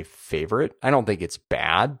my favorite. I don't think it's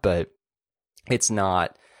bad, but it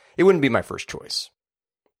wouldn't be my first choice.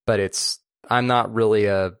 But I'm not really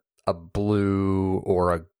a blue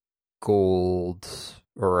or a gold,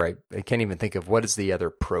 or I can't even think of what is the other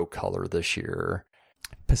pro color this year.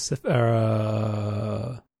 Pacific.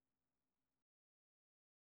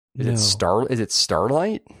 Is it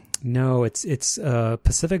Starlight? No, it's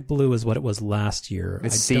Pacific Blue is what it was last year.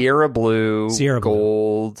 It's Sierra Blue,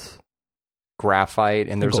 Gold, Blue. Graphite,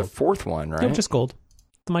 and there's gold. A fourth one, right? No, just gold.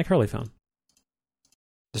 The Mike Hurley phone.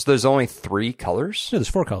 There's only 3 colors? No, there's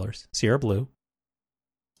 4 colors. Sierra Blue,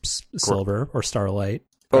 silver or Starlight,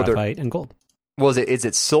 graphite, and gold. Well, is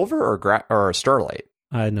it silver or Starlight?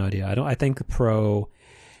 I had no idea. I think Pro.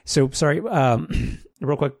 So sorry.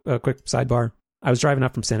 Real quick sidebar. I was driving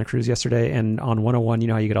up from Santa Cruz yesterday, and on 101, you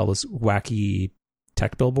know how you get all those wacky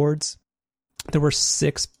tech billboards? There were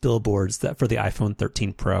 6 billboards that for the iPhone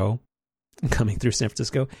 13 Pro coming through San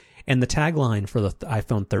Francisco, and the tagline for the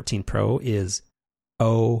iPhone 13 Pro is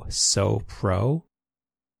 "Oh so Pro,"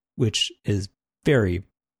 which is very,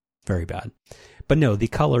 very bad. But no, the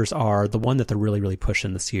colors are the one that they're really, really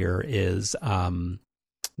pushing this year is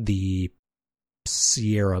the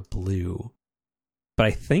Sierra Blue. But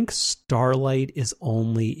I think Starlight is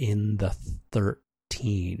only in the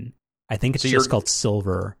 13. I think it's just called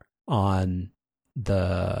silver on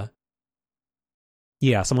the...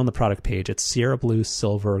 Yeah, so I'm on the product page. It's Sierra Blue,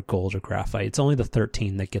 silver, gold, or graphite. It's only the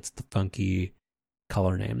 13 that gets the funky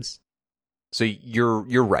color names. So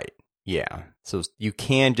you're right. Yeah. So you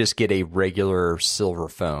can just get a regular silver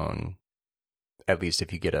phone, at least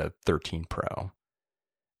if you get a 13 Pro.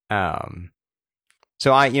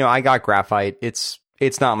 So I got graphite. It's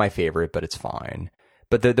not my favorite, but it's fine.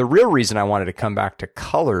 But the real reason I wanted to come back to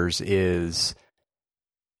colors is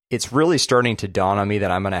it's really starting to dawn on me that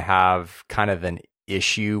I'm going to have kind of an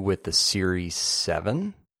issue with the Series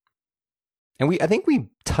 7. And I think we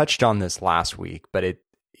touched on this last week, but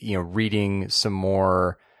reading some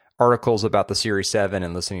more articles about the Series 7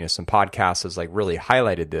 and listening to some podcasts has like really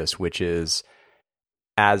highlighted this, which is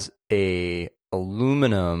as a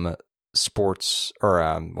aluminum sports, or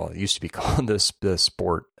well, it used to be called the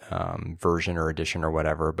sport version or edition or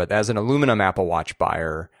whatever, but as an aluminum Apple Watch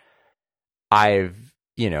buyer, I've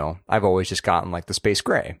always just gotten like the space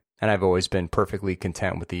gray, and I've always been perfectly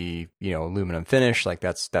content with the, aluminum finish. Like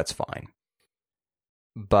that's fine.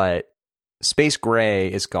 But space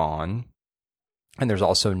gray is gone, and there's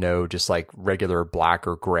also no just like regular black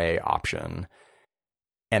or gray option.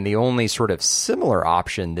 And the only sort of similar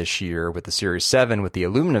option this year with the Series 7 with the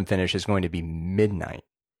aluminum finish is going to be midnight.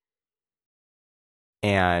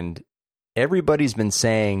 And everybody's been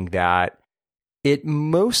saying that it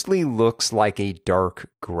mostly looks like a dark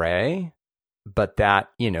gray, but that,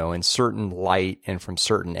 in certain light and from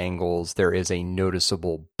certain angles, there is a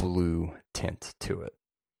noticeable blue tint to it.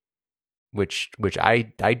 Which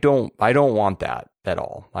I don't want that at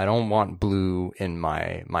all. I don't want blue in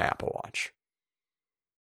my Apple Watch.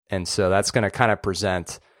 And so that's going to kind of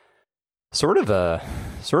present sort of a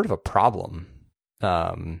problem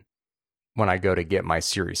when I go to get my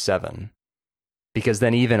Series 7. Because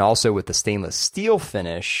then even also with the stainless steel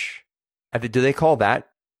finish, do they call that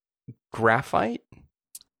graphite?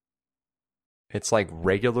 It's like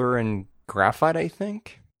regular and graphite, I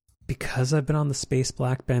think. Because I've been on the space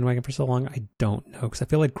black bandwagon for so long, I don't know. Because I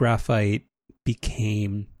feel like graphite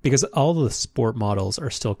because all of the sport models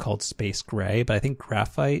are still called space gray, but I think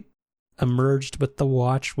graphite emerged with the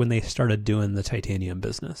watch when they started doing the titanium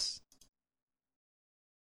business.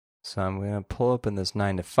 So I'm going to pull open this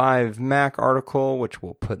 9 to 5 Mac article, which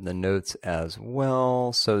we'll put in the notes as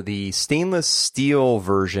well. So the stainless steel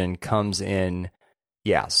version comes in,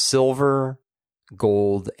 silver,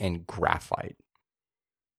 gold, and graphite.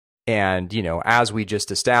 And, as we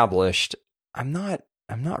just established, I'm not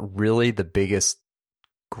really the biggest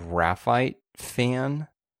graphite fan.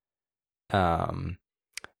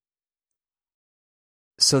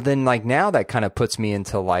 So then like now that kind of puts me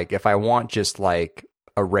into like, if I want just like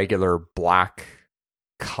a regular black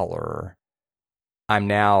color, I'm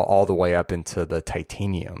now all the way up into the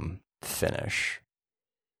titanium finish,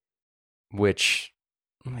 which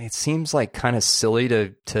it seems like kind of silly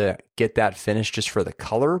to get that finish just for the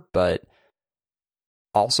color, but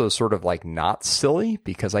also sort of like not silly,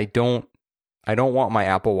 because I don't want my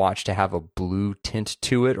Apple Watch to have a blue tint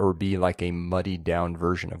to it or be like a muddied down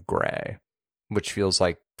version of gray, which feels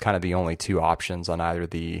like kind of the only two options on either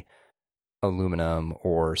the aluminum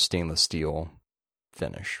or stainless steel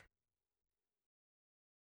finish.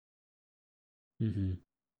 Mm-hmm.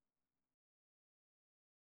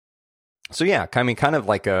 So yeah, I mean, kind of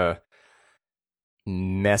like a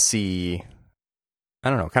messy,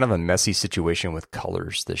 kind of a messy situation with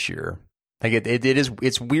colors this year. Like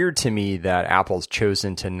it's weird to me that Apple's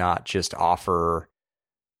chosen to not just offer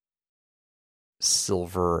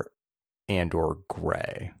silver and or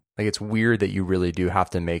gray. Like it's weird that you really do have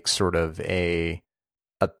to make sort of a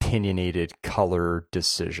opinionated color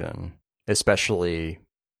decision, especially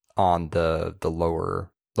on the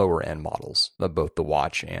lower end models of both the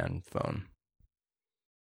watch and phone.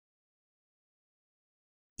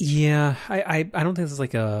 Yeah, I don't think this is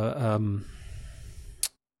like a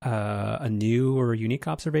new or unique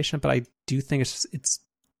observation, but I do think it's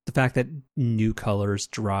the fact that new colors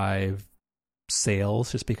drive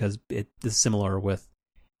sales, just because it is similar with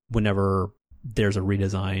whenever there's a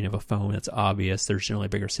redesign of a phone, it's obvious there's generally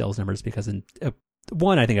bigger sales numbers because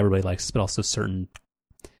one, I think everybody likes, but also certain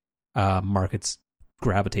markets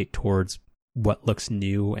gravitate towards what looks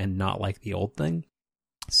new and not like the old thing.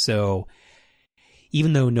 So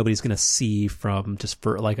even though nobody's going to see from just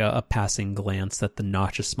for like a passing glance that the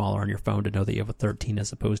notch is smaller on your phone to know that you have a 13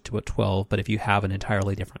 as opposed to a 12, but if you have an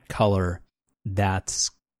entirely different color,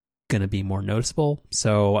 that's going to be more noticeable.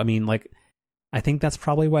 So, I mean, like, I think that's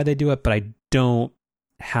probably why they do it, but I don't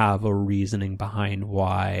have a reasoning behind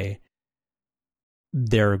why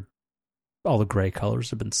all the gray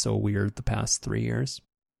colors have been so weird the past 3 years.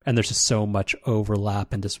 And there's just so much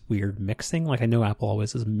overlap and just weird mixing. Like, I know Apple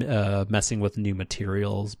always is messing with new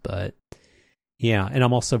materials, but yeah. And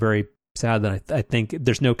I'm also very sad that I think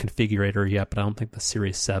there's no configurator yet, but I don't think the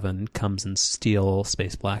Series 7 comes in steel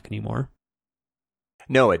space black anymore.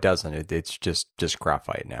 No, it doesn't. It's just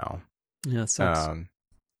graphite now. Yeah, it sucks.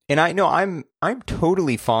 And I know I'm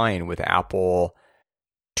totally fine with Apple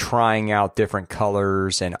trying out different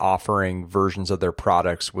colors and offering versions of their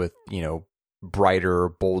products with, brighter,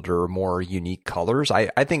 bolder, more unique colors.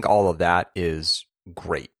 I think all of that is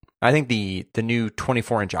great. I think the new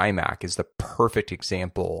 24-inch iMac is the perfect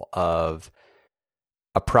example of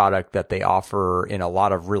a product that they offer in a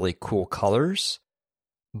lot of really cool colors,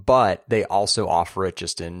 but they also offer it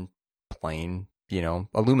just in plain,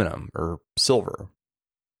 aluminum or silver.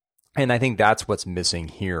 And I think that's what's missing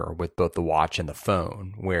here with both the watch and the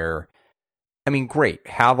phone, where, I mean, great,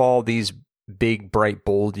 have all these big, bright,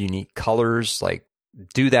 bold, unique colors, like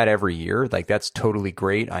do that every year. Like that's totally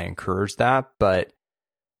great. I encourage that, but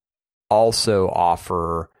also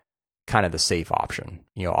offer kind of the safe option,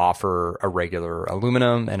 offer a regular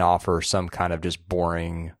aluminum and offer some kind of just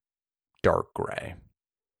boring dark gray.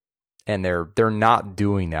 And they're not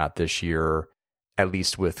doing that this year, at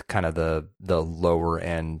least with kind of the lower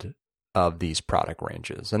end of these product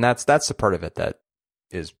ranges. And that's the part of it that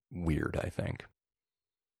is weird, I think.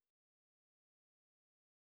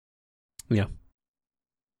 Yeah.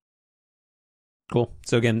 Cool.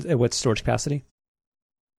 So again, what's storage capacity?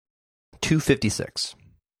 256.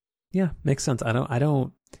 Yeah, makes sense. I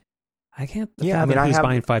can't. Yeah, I mean, who's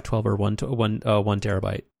buying 512 or one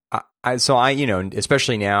terabyte. So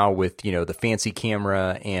especially now with, the fancy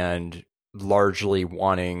camera and largely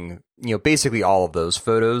wanting, basically all of those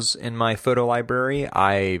photos in my photo library,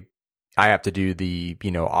 I have to do the,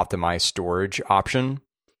 optimized storage option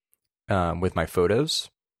with my photos,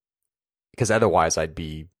 because otherwise I'd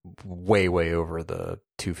be way, way over the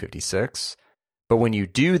 256. But when you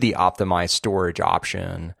do the optimized storage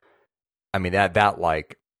option, I mean, that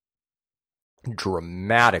like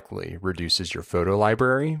dramatically reduces your photo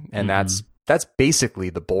library. And that's basically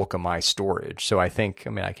the bulk of my storage. So I think,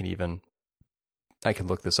 I can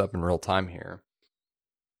look this up in real time here.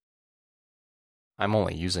 I'm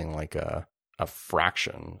only using like a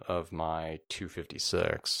fraction of my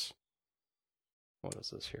 256. What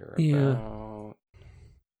is this here about? Yeah.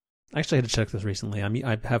 I actually had to check this recently.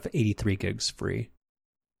 I have 83 gigs free.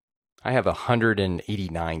 I have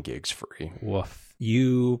 189 gigs free. Woof.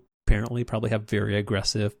 You apparently probably have very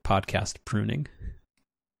aggressive podcast pruning.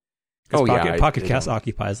 Pocket Cast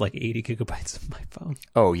occupies like 80 gigabytes of my phone.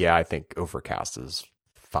 Oh, yeah. I think Overcast is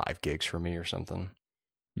 5 gigs for me or something.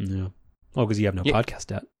 Yeah. Well, because you have no podcast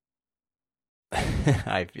debt.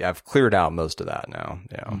 I've cleared out most of that now.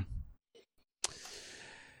 Yeah.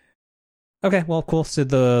 Okay. Well, cool. So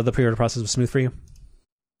the pre-order process was smooth for you?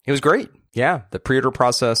 It was great. Yeah. The pre-order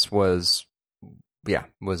process was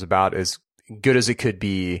about as good as it could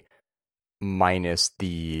be, minus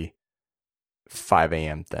the 5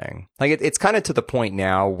 a.m. thing. Like it's kind of to the point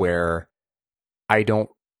now where I don't,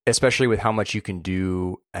 especially with how much you can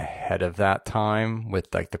do ahead of that time with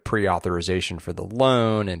like the pre-authorization for the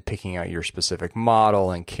loan and picking out your specific model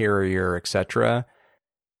and carrier, etc.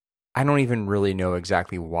 I don't even really know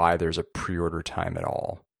exactly why there's a pre-order time at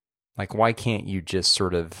all. Like, why can't you just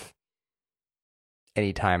sort of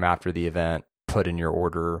anytime after the event put in your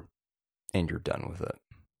order and you're done with it?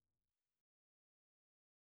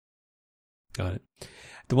 Got it.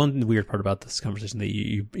 The one weird part about this conversation that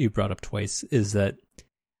you brought up twice is that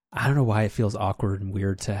I don't know why it feels awkward and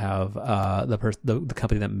weird to have the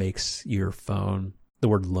company that makes your phone, the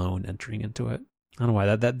word loan entering into it. I don't know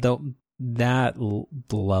why that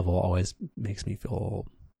level always makes me feel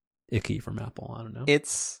icky from Apple. I don't know.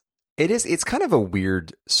 It's kind of a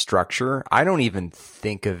weird structure. I don't even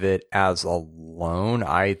think of it as a loan.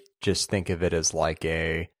 I just think of it as like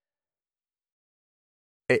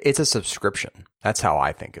it's a subscription. That's how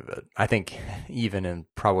I think of it. I think even in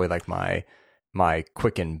probably like my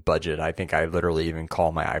Quicken budget, I think I literally even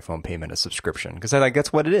call my iPhone payment a subscription, because I think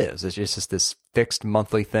that's what it is. It's just this fixed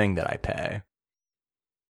monthly thing that I pay.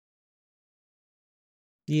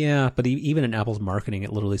 Yeah, but even in Apple's marketing,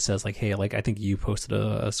 it literally says like, hey, like I think you posted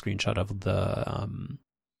a screenshot of the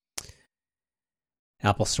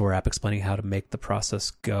Apple Store app explaining how to make the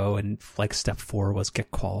process go, and like step 4 was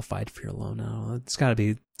get qualified for your loan. Now it's got to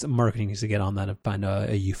be marketing needs to get on that and find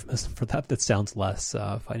a euphemism for that sounds less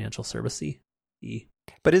financial servicey.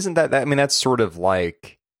 But isn't that I mean, that's sort of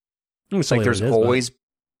like there's always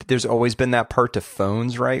been that part to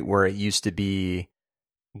phones, right? Where it used to be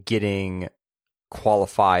getting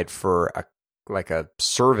qualified for a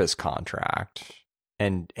service contract,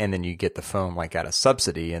 and then you get the phone like at a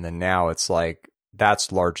subsidy, and then now it's like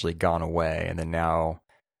that's largely gone away, and then now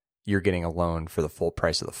you're getting a loan for the full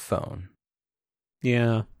price of the phone.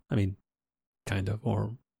 Yeah, I mean, kind of,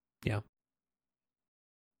 or yeah.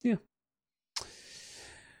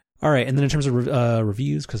 All right, and then in terms of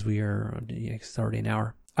reviews, because it's already an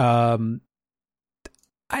hour. I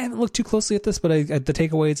haven't looked too closely at this, but the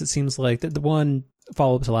takeaways, it seems like the one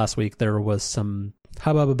follow-up to last week, there was some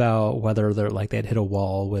hubbub about whether they'd hit a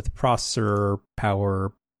wall with processor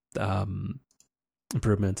power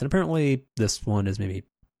improvements, and apparently this one is maybe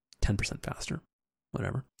 10% faster,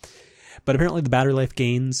 whatever. But apparently the battery life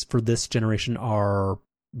gains for this generation are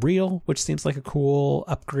real, which seems like a cool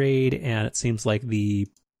upgrade, and it seems like the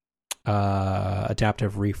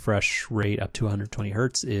adaptive refresh rate up to 120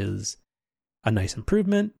 hertz is a nice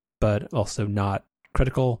improvement, but also not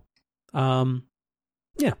critical.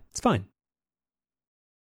 Yeah, it's fine.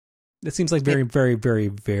 It seems like very, very, very,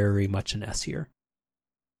 very much an S here.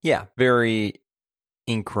 Yeah, very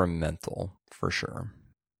incremental for sure.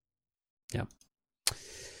 Yeah.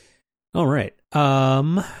 All right.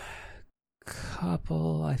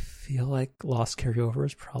 Couple, I feel like Lost Carryover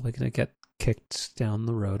is probably going to get kicked down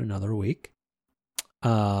the road another week.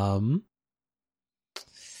 Yeah.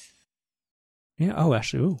 Oh,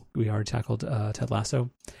 actually, we already tackled Ted Lasso.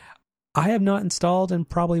 I have not installed and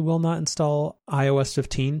probably will not install iOS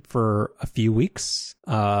 15 for a few weeks.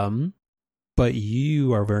 But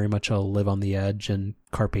you are very much a live on the edge and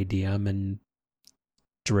Carpe Diem and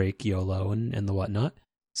Drake YOLO and the whatnot.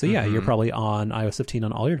 So yeah, you're probably on iOS 15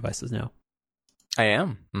 on all your devices now. I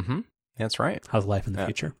am. That's right. How's life in the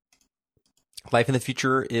future? Life in the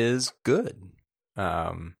future is good.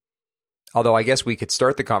 Although I guess we could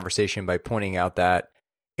start the conversation by pointing out that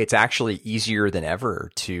it's actually easier than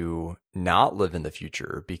ever to not live in the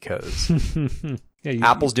future because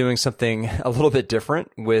Apple's doing something a little bit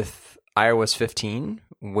different with iOS 15,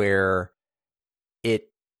 where it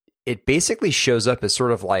basically shows up as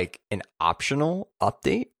sort of like an optional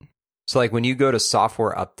update. So like when you go to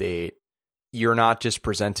software update, you're not just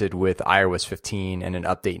presented with iOS 15 and an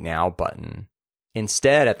update now button.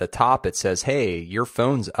 Instead, at the top, it says, hey, your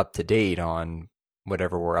phone's up to date on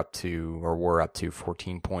whatever we're up to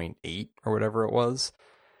 14.8 or whatever it was.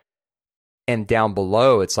 And down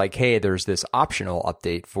below, it's like, hey, there's this optional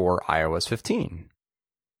update for iOS 15,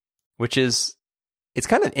 which is, it's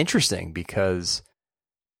kind of interesting because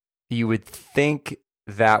you would think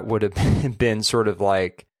that would have been sort of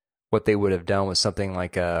like what they would have done with something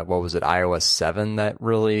like iOS 7 that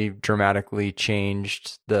really dramatically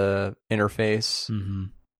changed the interface. Mm-hmm.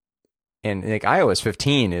 And like iOS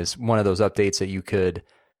 15 is one of those updates that you could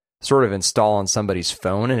sort of install on somebody's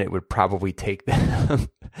phone, and it would probably take them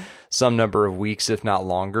some number of weeks, if not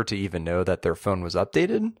longer, to even know that their phone was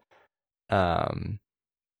updated.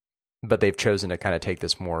 But they've chosen to kind of take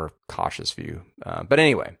this more cautious view. But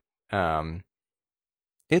anyway,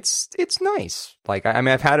 it's nice. Like, I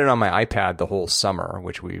mean, I've had it on my iPad the whole summer,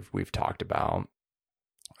 which we've talked about.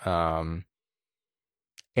 And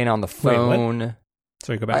on the phone. Wait,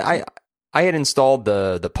 sorry, go back. I had installed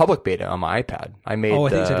the public beta on my iPad. I think you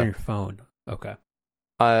said on your phone. Okay.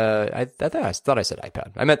 I thought I said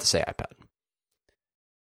iPad. I meant to say iPad.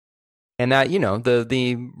 And that,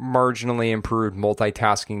 the marginally improved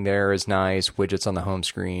multitasking there is nice. Widgets on the home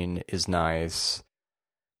screen is nice.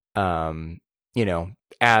 As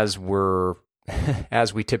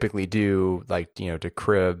we typically do, like, to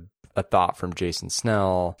crib a thought from Jason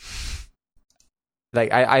Snell.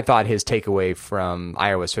 Like, I thought his takeaway from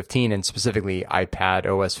iOS 15 and specifically iPad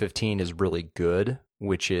OS 15 is really good,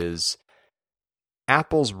 which is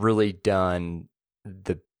Apple's really done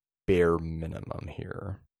the bare minimum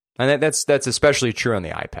here. And that's especially true on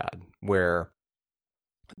the iPad, where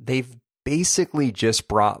they've basically just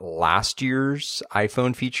brought last year's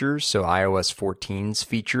iPhone features, so iOS 14's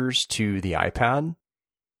features, to the iPad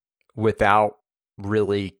without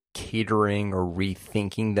really catering or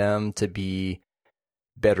rethinking them to be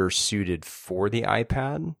better suited for the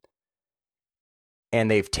iPad.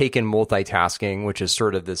 And they've taken multitasking, which is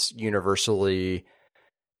sort of this universally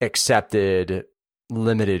accepted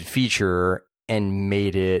limited feature, and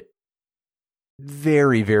made it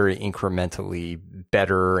very, very incrementally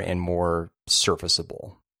better and more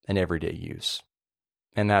serviceable in everyday use.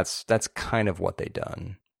 And that's kind of what they've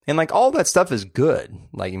done. And like, all that stuff is good.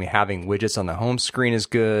 Like, I mean, having widgets on the home screen is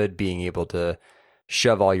good. Being able to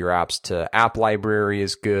shove all your apps to App Library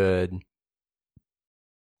is good.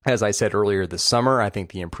 As I said earlier this summer, I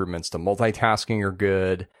think the improvements to multitasking are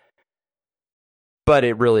good. But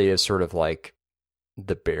it really is sort of like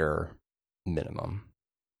the bare minimum.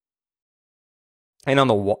 And on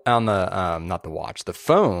the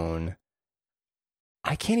phone,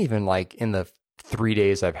 I can't even, like, in the 3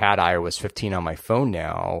 days I've had iOS 15 on my phone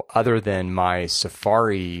now, other than my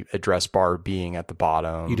Safari address bar being at the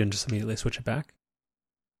bottom. You didn't just immediately switch it back?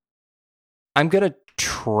 I'm going to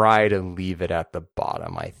try to leave it at the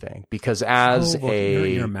bottom, I think, because you're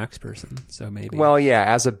a Mac person, so maybe. Well, yeah,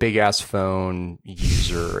 as a big ass phone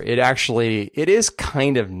user, it is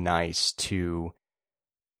kind of nice to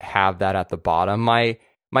have that at the bottom. My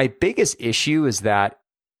biggest issue is that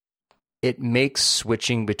it makes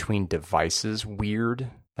switching between devices weird.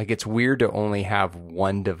 Like, it's weird to only have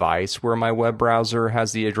one device where my web browser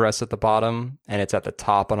has the address at the bottom and it's at the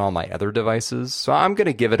top on all my other devices. So I'm going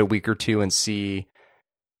to give it a week or two and see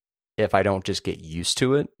if I don't just get used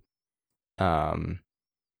to it.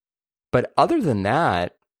 But other than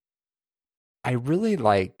that, I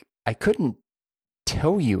couldn't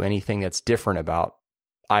tell you anything that's different about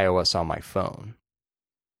iOS on my phone.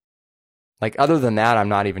 Like, other than that, I'm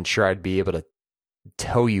not even sure I'd be able to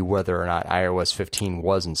tell you whether or not iOS 15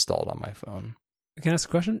 was installed on my phone. Can I ask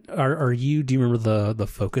a question? Do you remember the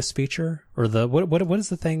focus feature, or what is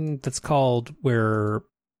the thing that's called where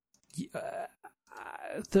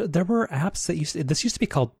there were apps that this used to be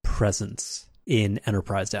called Presence in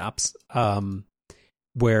enterprise apps,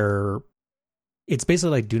 where it's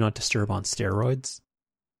basically like Do Not Disturb on steroids.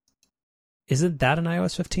 Isn't that in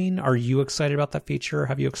iOS 15? Are you excited about that feature?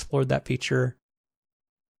 Have you explored that feature?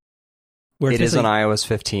 It is on iOS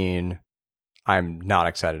 15. I'm not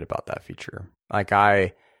excited about that feature. Like,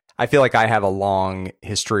 I feel like I have a long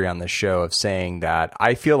history on this show of saying that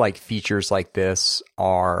I feel like features like this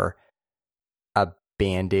are a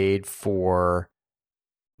Band-Aid for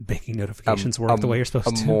making notifications work the way you're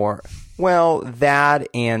supposed to. That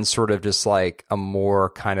and sort of just like a more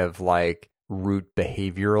kind of like root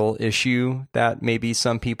behavioral issue that maybe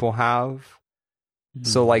some people have.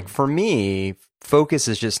 So like for me, focus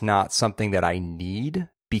is just not something that I need,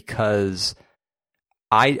 because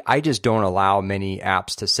I just don't allow many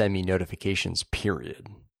apps to send me notifications, period.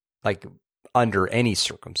 Like, under any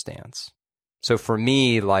circumstance. So for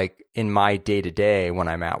me, like in my day-to-day when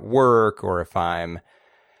I'm at work, or if I'm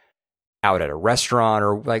out at a restaurant,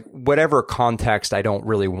 or like whatever context, I don't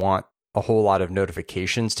really want a whole lot of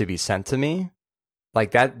notifications to be sent to me.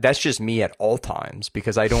 Like that's just me at all times,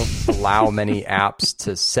 because I don't allow many apps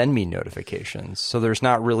to send me notifications. So there's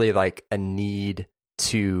not really like a need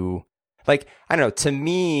to, like, I don't know, to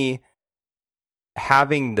me,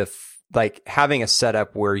 having a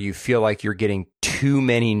setup where you feel like you're getting too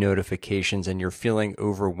many notifications and you're feeling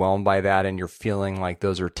overwhelmed by that, and you're feeling like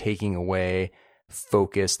those are taking away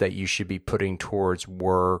focus that you should be putting towards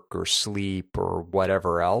work or sleep or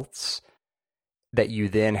whatever else, that you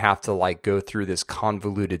then have to like go through this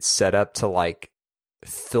convoluted setup to like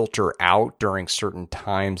filter out during certain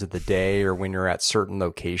times of the day or when you're at certain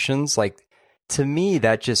locations. Like, to me,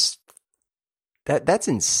 that's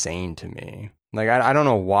insane to me. Like, I don't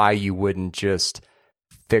know why you wouldn't just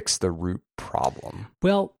fix the root problem.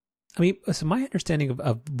 Well, I mean, so my understanding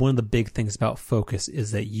of one of the big things about focus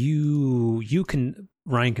is that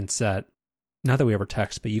Ryan can set, not that we ever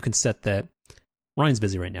text, but you can set that Ryan's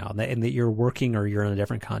busy right now, and that you're working or you're in a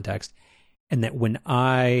different context, and that when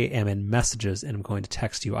I am in messages and I'm going to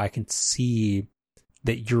text you, I can see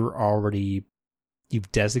that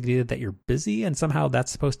you've designated that you're busy, and somehow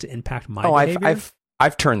that's supposed to impact my behavior.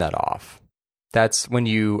 I've turned that off. That's when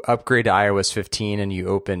you upgrade to iOS 15 and you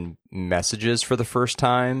open messages for the first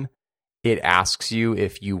time, it asks you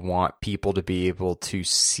if you want people to be able to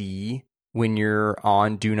see when you're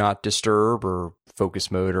on Do Not Disturb or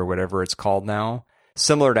focus mode or whatever it's called now.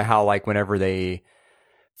 Similar to how, like, whenever they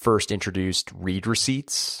first introduced read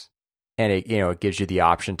receipts and it gives you the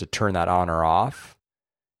option to turn that on or off.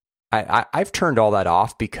 I've turned all that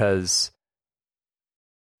off because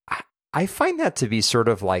I find that to be sort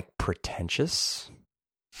of like pretentious.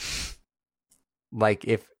 Like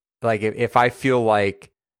if I feel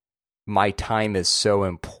like my time is so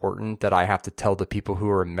important that I have to tell the people who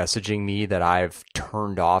are messaging me that I've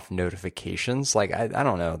turned off notifications, like I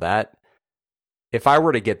don't know, that if I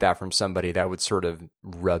were to get that from somebody, that would sort of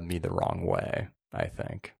rub me the wrong way, I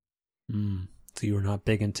think. So you were not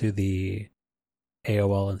big into the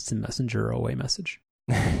AOL Instant Messenger away message?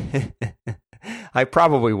 I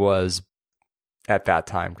probably was at that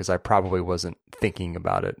time, because I probably wasn't thinking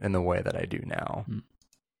about it in the way that I do now.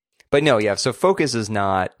 But no, yeah, so focus is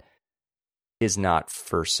not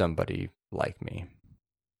for somebody like me.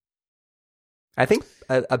 I think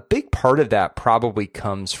a big part of that probably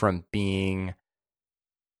comes from being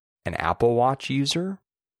an Apple Watch user,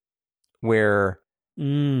 where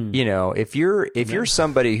if you're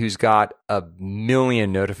somebody who's got a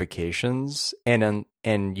million notifications and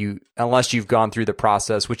you, unless you've gone through the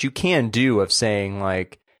process, which you can do, of saying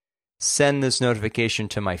like, send this notification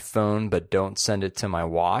to my phone but don't send it to my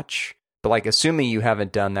watch, but like assuming you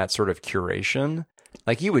haven't done that sort of curation,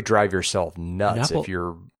 like you would drive yourself nuts if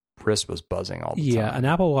your wrist was buzzing all the time. Yeah, an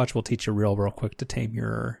Apple Watch will teach you real quick to tame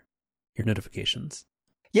your notifications.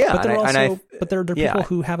 Yeah, but there are people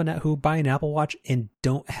who buy an Apple Watch and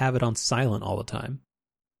don't have it on silent all the time.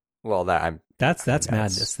 Well, that's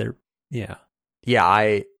madness. Yeah.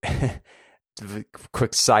 I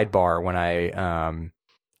quick sidebar, when I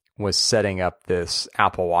was setting up this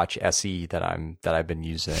Apple Watch SE that I've been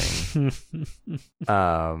using.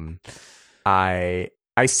 I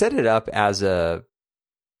set it up as a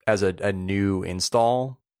new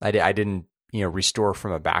install. I didn't restore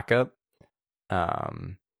from a backup,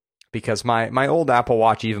 because my old Apple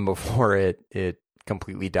Watch, even before it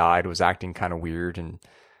completely died, was acting kind of weird, and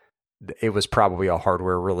it was probably all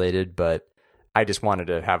hardware related, but I just wanted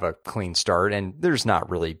to have a clean start, and there's not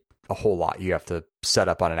really a whole lot you have to set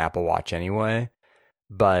up on an Apple Watch anyway.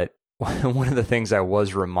 But one of the things I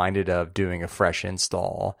was reminded of doing a fresh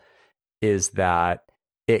install is that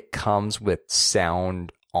it comes with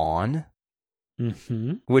sound on,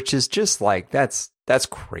 which is just like, that's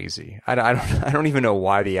crazy. I don't even know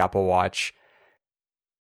why the Apple Watch.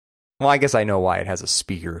 Well, I guess I know why it has a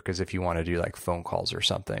speaker, because if you want to do like phone calls or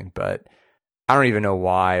something, but I don't even know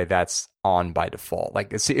why that's on by default.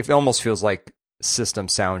 Like it almost feels like system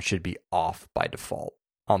sound should be off by default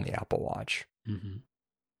on the Apple Watch.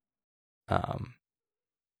 But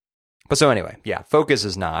so anyway, yeah,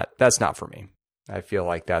 Focus that's not for me. I feel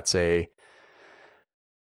like that's a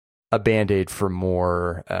Band-Aid for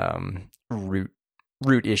more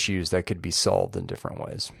root issues that could be solved in different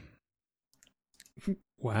ways.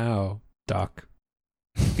 Wow, Doc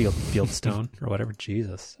Fieldstone or whatever.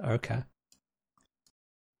 Jesus. Okay.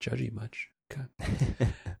 Judge you much. Okay.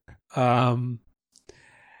 To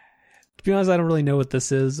be honest, I don't really know what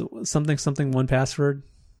this is. Something 1Password.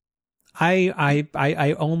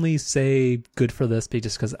 I only say good for this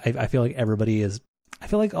just because I feel like everybody is. I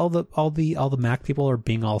feel like all the Mac people are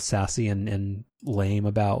being all sassy and lame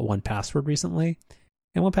about 1Password recently,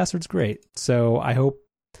 and 1Password's great. So I hope.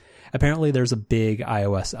 Apparently, there's a big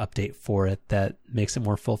iOS update for it that makes it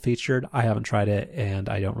more full featured. I haven't tried it, and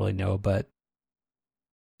I don't really know, but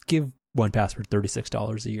give 1Password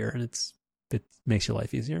 $36 a year, and it makes your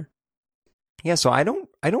life easier. Yeah, so I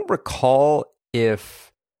don't recall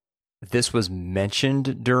if this was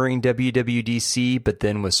mentioned during WWDC, but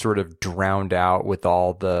then was sort of drowned out with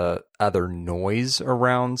all the other noise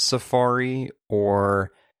around Safari,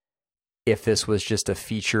 or if this was just a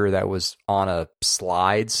feature that was on a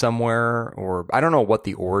slide somewhere, or I don't know what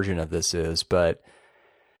the origin of this is, but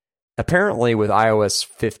apparently with iOS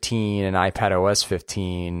 15 and iPadOS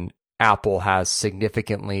 15, Apple has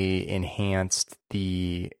significantly enhanced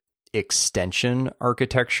the extension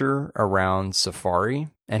architecture around Safari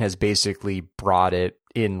and has basically brought it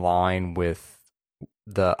in line with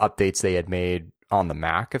the updates they had made on the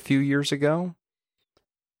Mac a few years ago.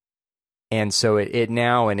 And so it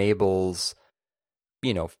now enables,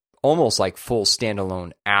 almost like full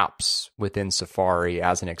standalone apps within Safari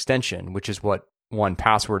as an extension, which is what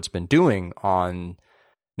 1Password's been doing on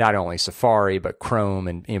not only Safari, but Chrome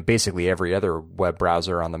and basically every other web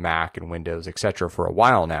browser on the Mac and Windows, etc. for a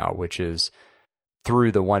while now, which is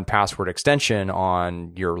through the 1Password extension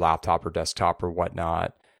on your laptop or desktop or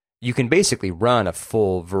whatnot. You can basically run a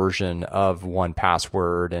full version of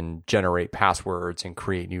 1Password and generate passwords and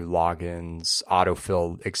create new logins,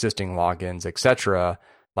 autofill existing logins, etc.,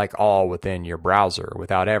 like all within your browser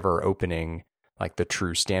without ever opening like the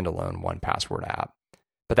true standalone 1Password app.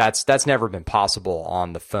 But that's never been possible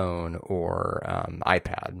on the phone or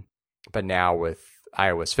iPad. But now with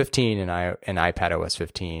iOS 15 and iPadOS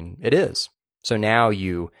 15, it is. So now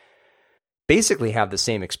you basically have the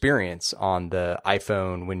same experience on the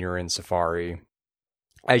iPhone when you're in Safari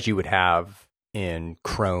as you would have in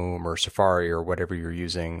Chrome or Safari or whatever you're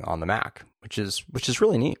using on the Mac, which is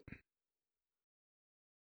really neat.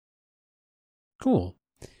 Cool.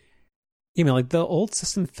 Like the old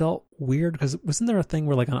system felt weird because wasn't there a thing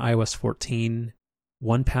where like on iOS 14,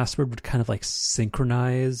 1Password would kind of like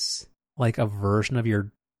synchronize like a version of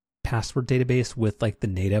your password database with like the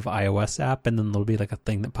native iOS app, and then there'll be like a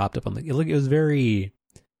thing that popped up on it was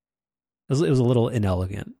a little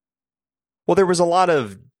inelegant. Well, there was a lot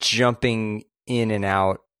of jumping in and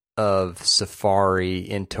out of Safari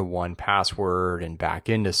into 1Password and back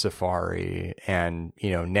into Safari, and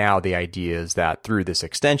now the idea is that through this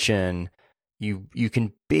extension you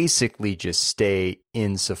can basically just stay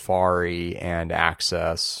in Safari and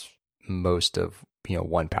access most of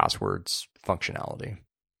 1Password's functionality.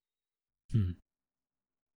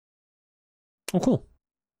 Oh, cool.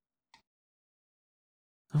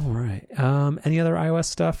 All right. Any other iOS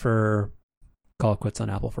stuff, or call it quits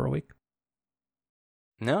on Apple for a week?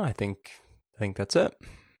 No, I think that's it.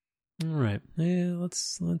 All right. Yeah,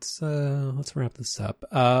 let's wrap this up.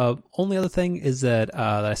 Only other thing is that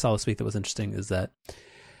that I saw this week that was interesting is that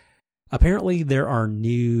apparently there are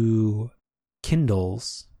new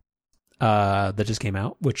Kindles that just came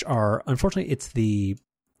out, which are, unfortunately, it's the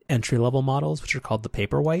entry-level models, which are called the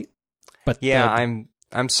Paperwhite. But yeah,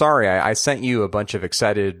 I'm sorry. I sent you a bunch of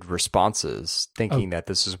excited responses thinking that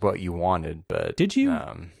this is what you wanted, but did you?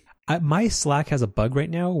 My Slack has a bug right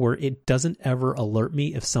now where it doesn't ever alert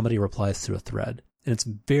me if somebody replies to a thread, and it's a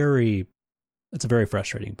very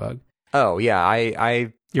frustrating bug. Oh yeah,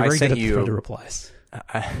 You're very sent good at the thread replies.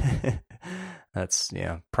 That's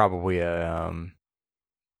probably a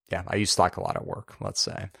I use Slack a lot at work, let's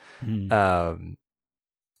say.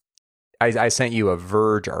 I sent you a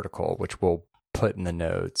Verge article, which we'll put in the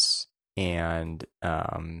notes, and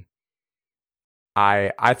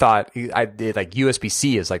I thought I did like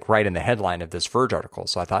USB-C is like right in the headline of this Verge article,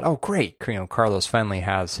 so I thought, oh great, Carlos finally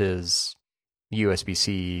has his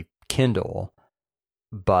USB-C Kindle,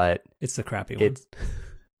 but it's the crappy one.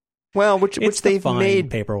 Well, which they've made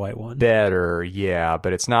Paperwhite one better, yeah,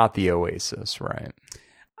 but it's not the Oasis, right?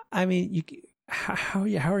 I mean, how are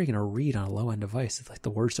you going to read on a low end device if like the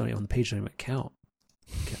words on the page don't even count?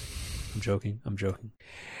 Okay. I'm joking.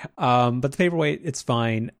 But the Paperwhite, it's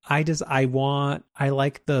fine. I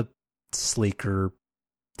like the sleeker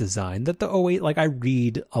design that the Oasis, like I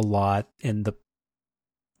read a lot, and the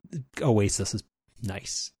Oasis is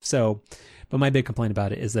nice. So, but my big complaint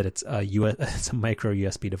about it is that it's a micro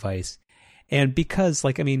USB device, and because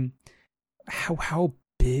like I mean, how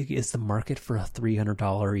big is the market for a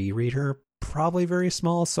 $300 e-reader? Probably very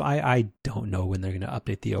small. So I don't know when they're going to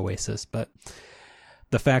update the Oasis, but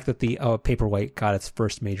the fact that the Paperwhite got its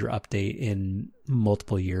first major update in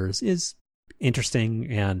multiple years is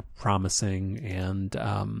interesting and promising, and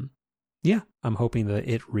I'm hoping that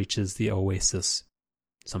it reaches the Oasis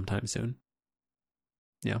sometime soon.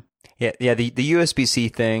 Yeah. The USB-C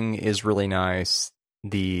thing is really nice.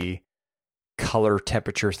 The color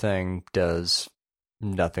temperature thing does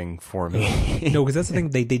nothing for me. No, because that's the thing.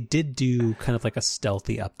 They did do kind of like a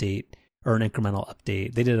stealthy update or an incremental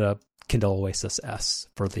update. They did a Kindle Oasis S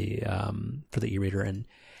for the e-reader, and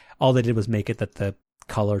all they did was make it that the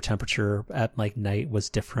color temperature at like night was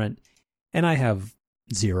different, and I have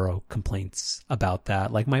zero complaints about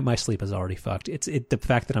that. Like my sleep is already fucked. The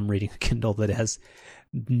fact that I'm reading a Kindle that has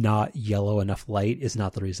not yellow enough light is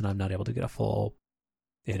not the reason I'm not able to get a full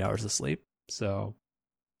 8 hours of sleep. So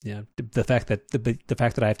yeah, the fact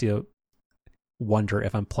that I have to wonder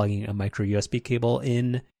if I'm plugging a micro USB cable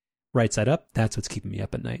in right side up, that's what's keeping me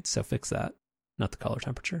up at night. So fix that, not the color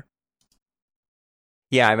temperature.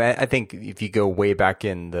 Yeah, I mean, I think if you go way back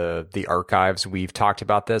in the archives, we've talked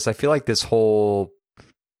about this. I feel like this whole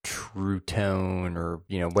True Tone, or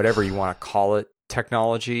whatever you want to call it,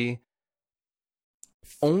 technology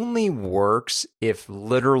only works if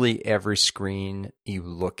literally every screen you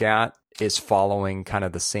look at is following kind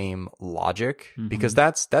of the same logic, because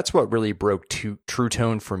that's what really broke True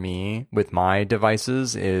Tone for me with my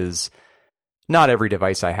devices. Is not every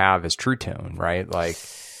device I have is True Tone, right? Like,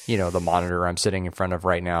 the monitor I'm sitting in front of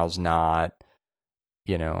right now is not,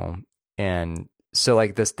 and so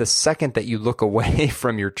like this, the second that you look away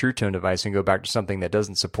from your True Tone device and go back to something that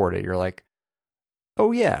doesn't support it, you're like,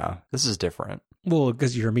 oh yeah, this is different. Well,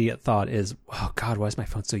 because your immediate thought is, oh God, why is my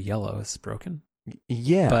phone so yellow? It's broken.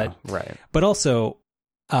 Yeah, right. But also,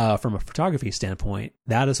 from a photography standpoint,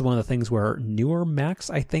 that is one of the things where newer Macs,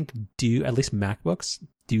 I think, do, at least MacBooks,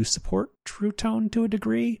 do support True Tone to a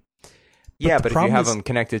degree. But if you have them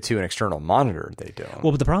connected to an external monitor, they don't.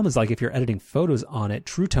 Well, but the problem is, like, if you're editing photos on it,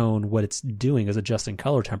 True Tone, what it's doing is adjusting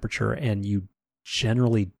color temperature, and you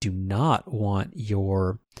generally do not want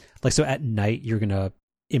your, like, so at night, you're going to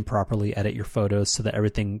improperly edit your photos so that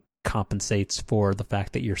everything compensates for the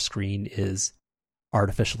fact that your screen is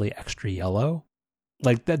artificially extra yellow.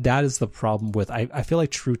 Like that is the problem with, I feel like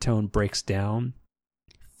True Tone breaks down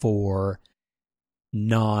for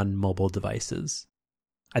non-mobile devices.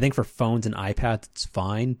 I think for phones and iPads it's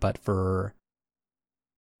fine, but for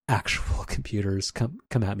actual computers, come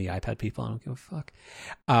at me, iPad people, I don't give a fuck.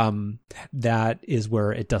 That is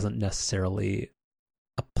where it doesn't necessarily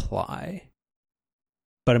apply.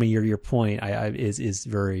 But I mean, your point is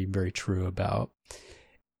very, very true about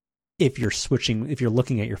if you're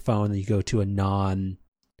looking at your phone and you go to a non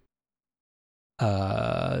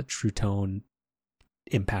True Tone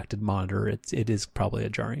impacted monitor, it is probably a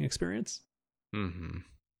jarring experience. Mm-hmm.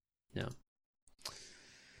 Yeah.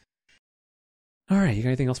 All right, you got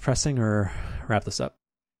anything else pressing, or wrap this up?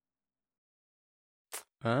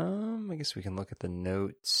 I guess we can look at the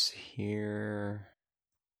notes here.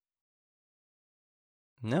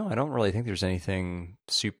 No, I don't really think there's anything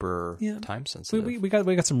super time sensitive. We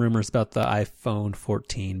got some rumors about the iPhone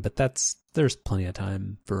 14, but there's plenty of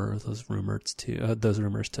time for those rumors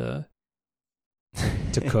to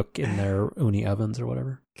cook in their uni ovens or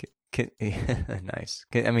whatever. Nice.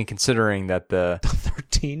 I mean, considering that the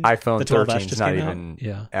 13, iPhone the 13 is just not came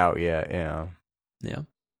even out yet. Yeah. Yeah.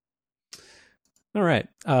 All right.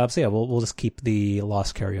 So yeah, we'll just keep the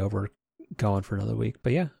Lost carryover going for another week.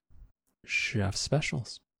 But yeah, chef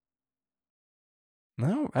specials.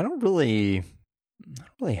 No, I don't really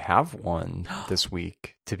have one this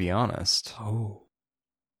week, to be honest. Oh.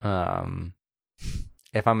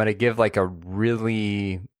 If I'm gonna give like a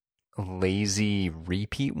really lazy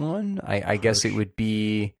repeat one, I guess it would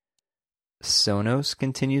be Sonos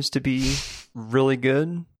continues to be really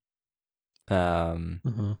good.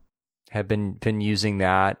 Have been using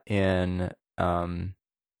that in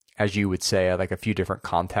as you would say, like a few different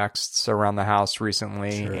contexts around the house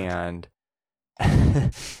recently, Sure. And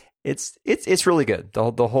it's really good.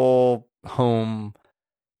 The whole home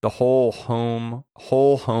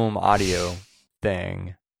audio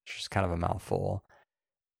thing, which is kind of a mouthful,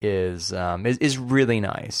 is really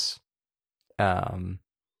nice. I'm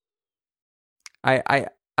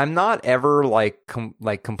not ever like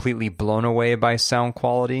completely blown away by sound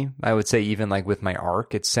quality. I would say even like with my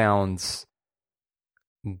Arc, it sounds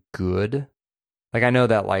good. Like I know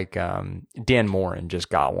that like Dan Morin just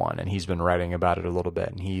got one, and he's been writing about it a little bit,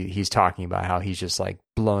 and he's talking about how he's just like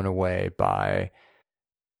blown away by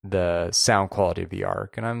the sound quality of the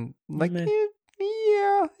Arc, and I'm like,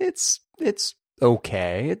 yeah, it's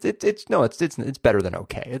okay. It's better than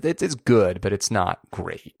okay. It's good, but it's not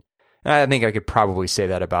great. And I think I could probably say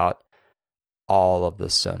that about all of the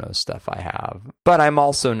Sonos stuff I have. But I'm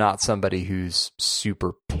also not somebody who's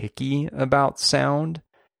super picky about sound,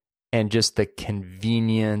 and just the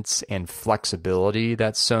convenience and flexibility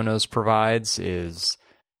that Sonos provides it's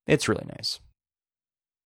really nice.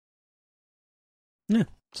 Yeah.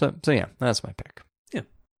 So yeah, that's my pick. Yeah.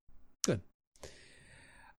 Good.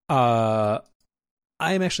 I'm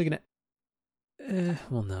actually gonna.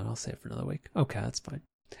 Well, no, I'll save it for another week. Okay, that's fine.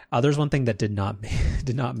 There's one thing that did not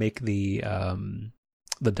make the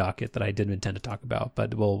docket that I didn't intend to talk about,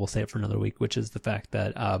 but we'll save it for another week, which is the fact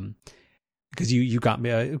that because you got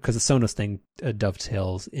me because the Sonos thing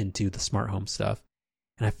dovetails into the smart home stuff,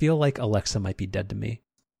 and I feel like Alexa might be dead to me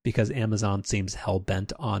because Amazon seems hell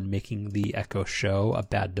bent on making the Echo Show a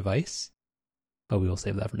bad device, but we will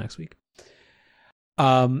save that for next week.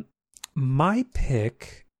 My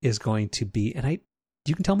pick is going to be, and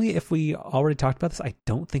you can tell me if we already talked about this. I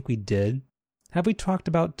don't think we did. Have we talked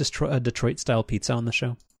about Detroit-style pizza on the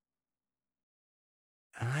show?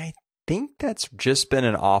 I think that's just been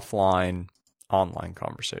an online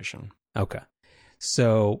conversation. Okay.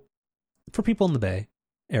 So for people in the Bay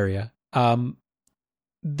Area,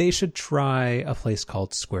 they should try a place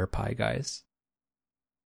called Square Pie Guys.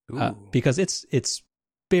 Because it's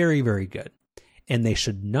very, very good. And they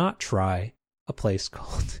should not try a place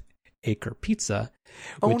called Acre Pizza.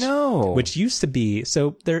 Which used to be,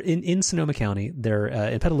 so they're in Sonoma County, they're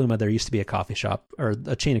in Petaluma, there used to be a coffee shop, or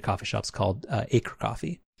a chain of coffee shops called Acre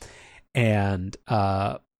Coffee. And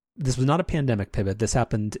this was not a pandemic pivot. This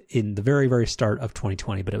happened in the very, very start of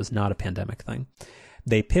 2020, but it was not a pandemic thing.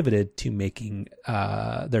 They pivoted to making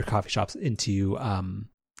their coffee shops into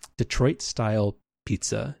Detroit-style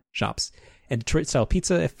pizza shops. And Detroit-style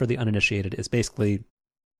pizza, for the uninitiated, is basically,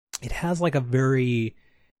 it has like a very,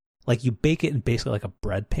 like you bake it in basically like a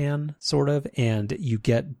bread pan, sort of, and you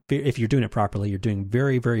get, if you're doing it properly, you're doing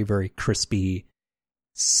very, very, very crispy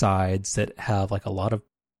sides that have like a lot of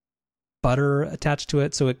butter attached to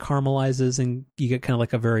it, so it caramelizes, and you get kind of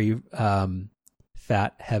like a very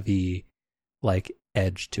fat, heavy, like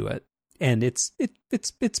edge to it, and it's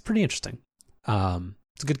pretty interesting.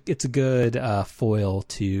 It's a good foil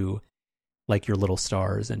to like your Little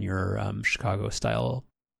Stars and your Chicago style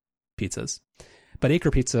pizzas. But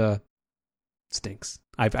Acre Pizza stinks.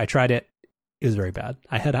 I tried it; it was very bad.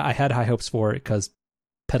 I had high hopes for it because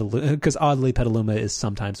oddly Petaluma is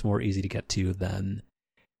sometimes more easy to get to than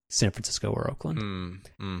San Francisco or Oakland.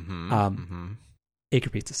 Acre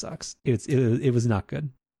Pizza sucks. It was not good.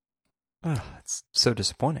 Oh, it's so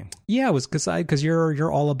disappointing. Yeah, it was because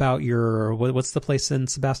you're all about your what's the place in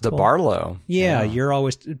Sebastopol? The Barlow. Yeah, you're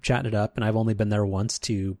always chatting it up, and I've only been there once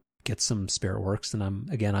to get some Spirit Works, and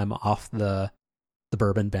I'm off the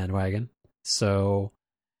bourbon bandwagon. So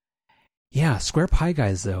yeah, Square Pie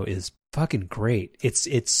Guys though is fucking great.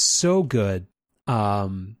 It's so good.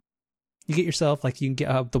 You get yourself, like, you can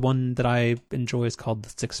get the one that I enjoy is called the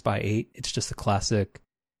 6x8. It's just a classic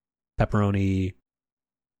pepperoni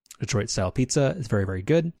Detroit style pizza. It's very, very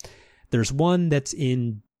good. There's one that's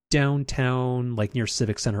in downtown, like near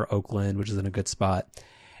Civic Center, Oakland, which is in a good spot.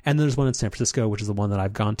 And there's one in San Francisco, which is the one that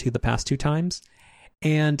I've gone to the past 2 times.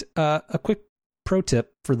 And a quick pro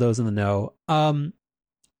tip for those in the know.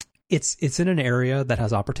 it's in an area that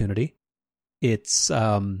has opportunity. It's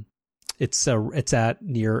at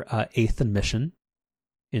near 8th and Mission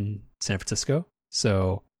in San Francisco,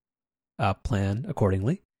 so plan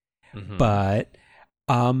accordingly. Mm-hmm. But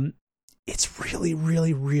it's really,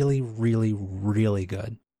 really, really, really, really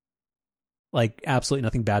good. Like, absolutely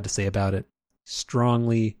nothing bad to say about it.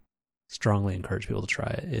 Strongly encourage people to try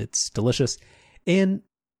it. It's delicious and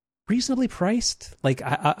reasonably priced. Like,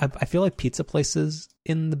 I feel like pizza places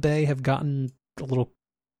in the Bay have gotten a little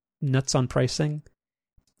nuts on pricing.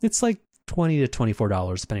 It's like $20 to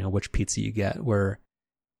 $24 depending on which pizza you get, where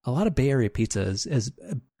a lot of Bay Area pizza has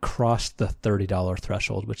crossed the $30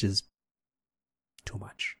 threshold, which is too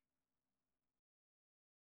much.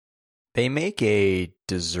 They make a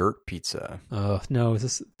dessert pizza. No,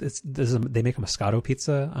 they make a Moscato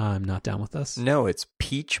pizza. I'm not down with this. No, it's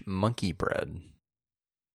peach monkey bread.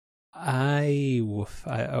 I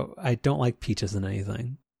don't like peaches in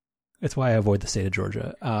anything. It's why I avoid the state of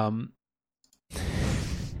Georgia.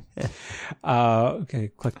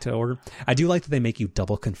 Okay, click to order. I do like that they make you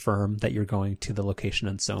double confirm that you're going to the location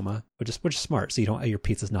in Soma, which is smart. So your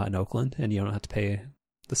pizza's not in Oakland, and you don't have to pay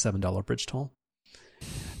the $7 bridge toll.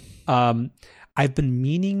 I've been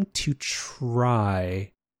meaning to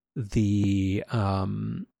try the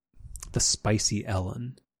spicy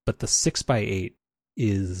Ellen, but the 6x8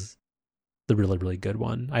 is the really, really good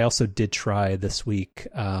one. I also did try this week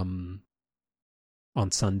on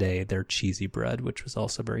Sunday their cheesy bread, which was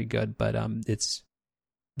also very good, but it's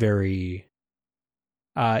very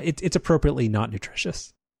it's appropriately not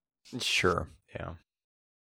nutritious. Sure, yeah.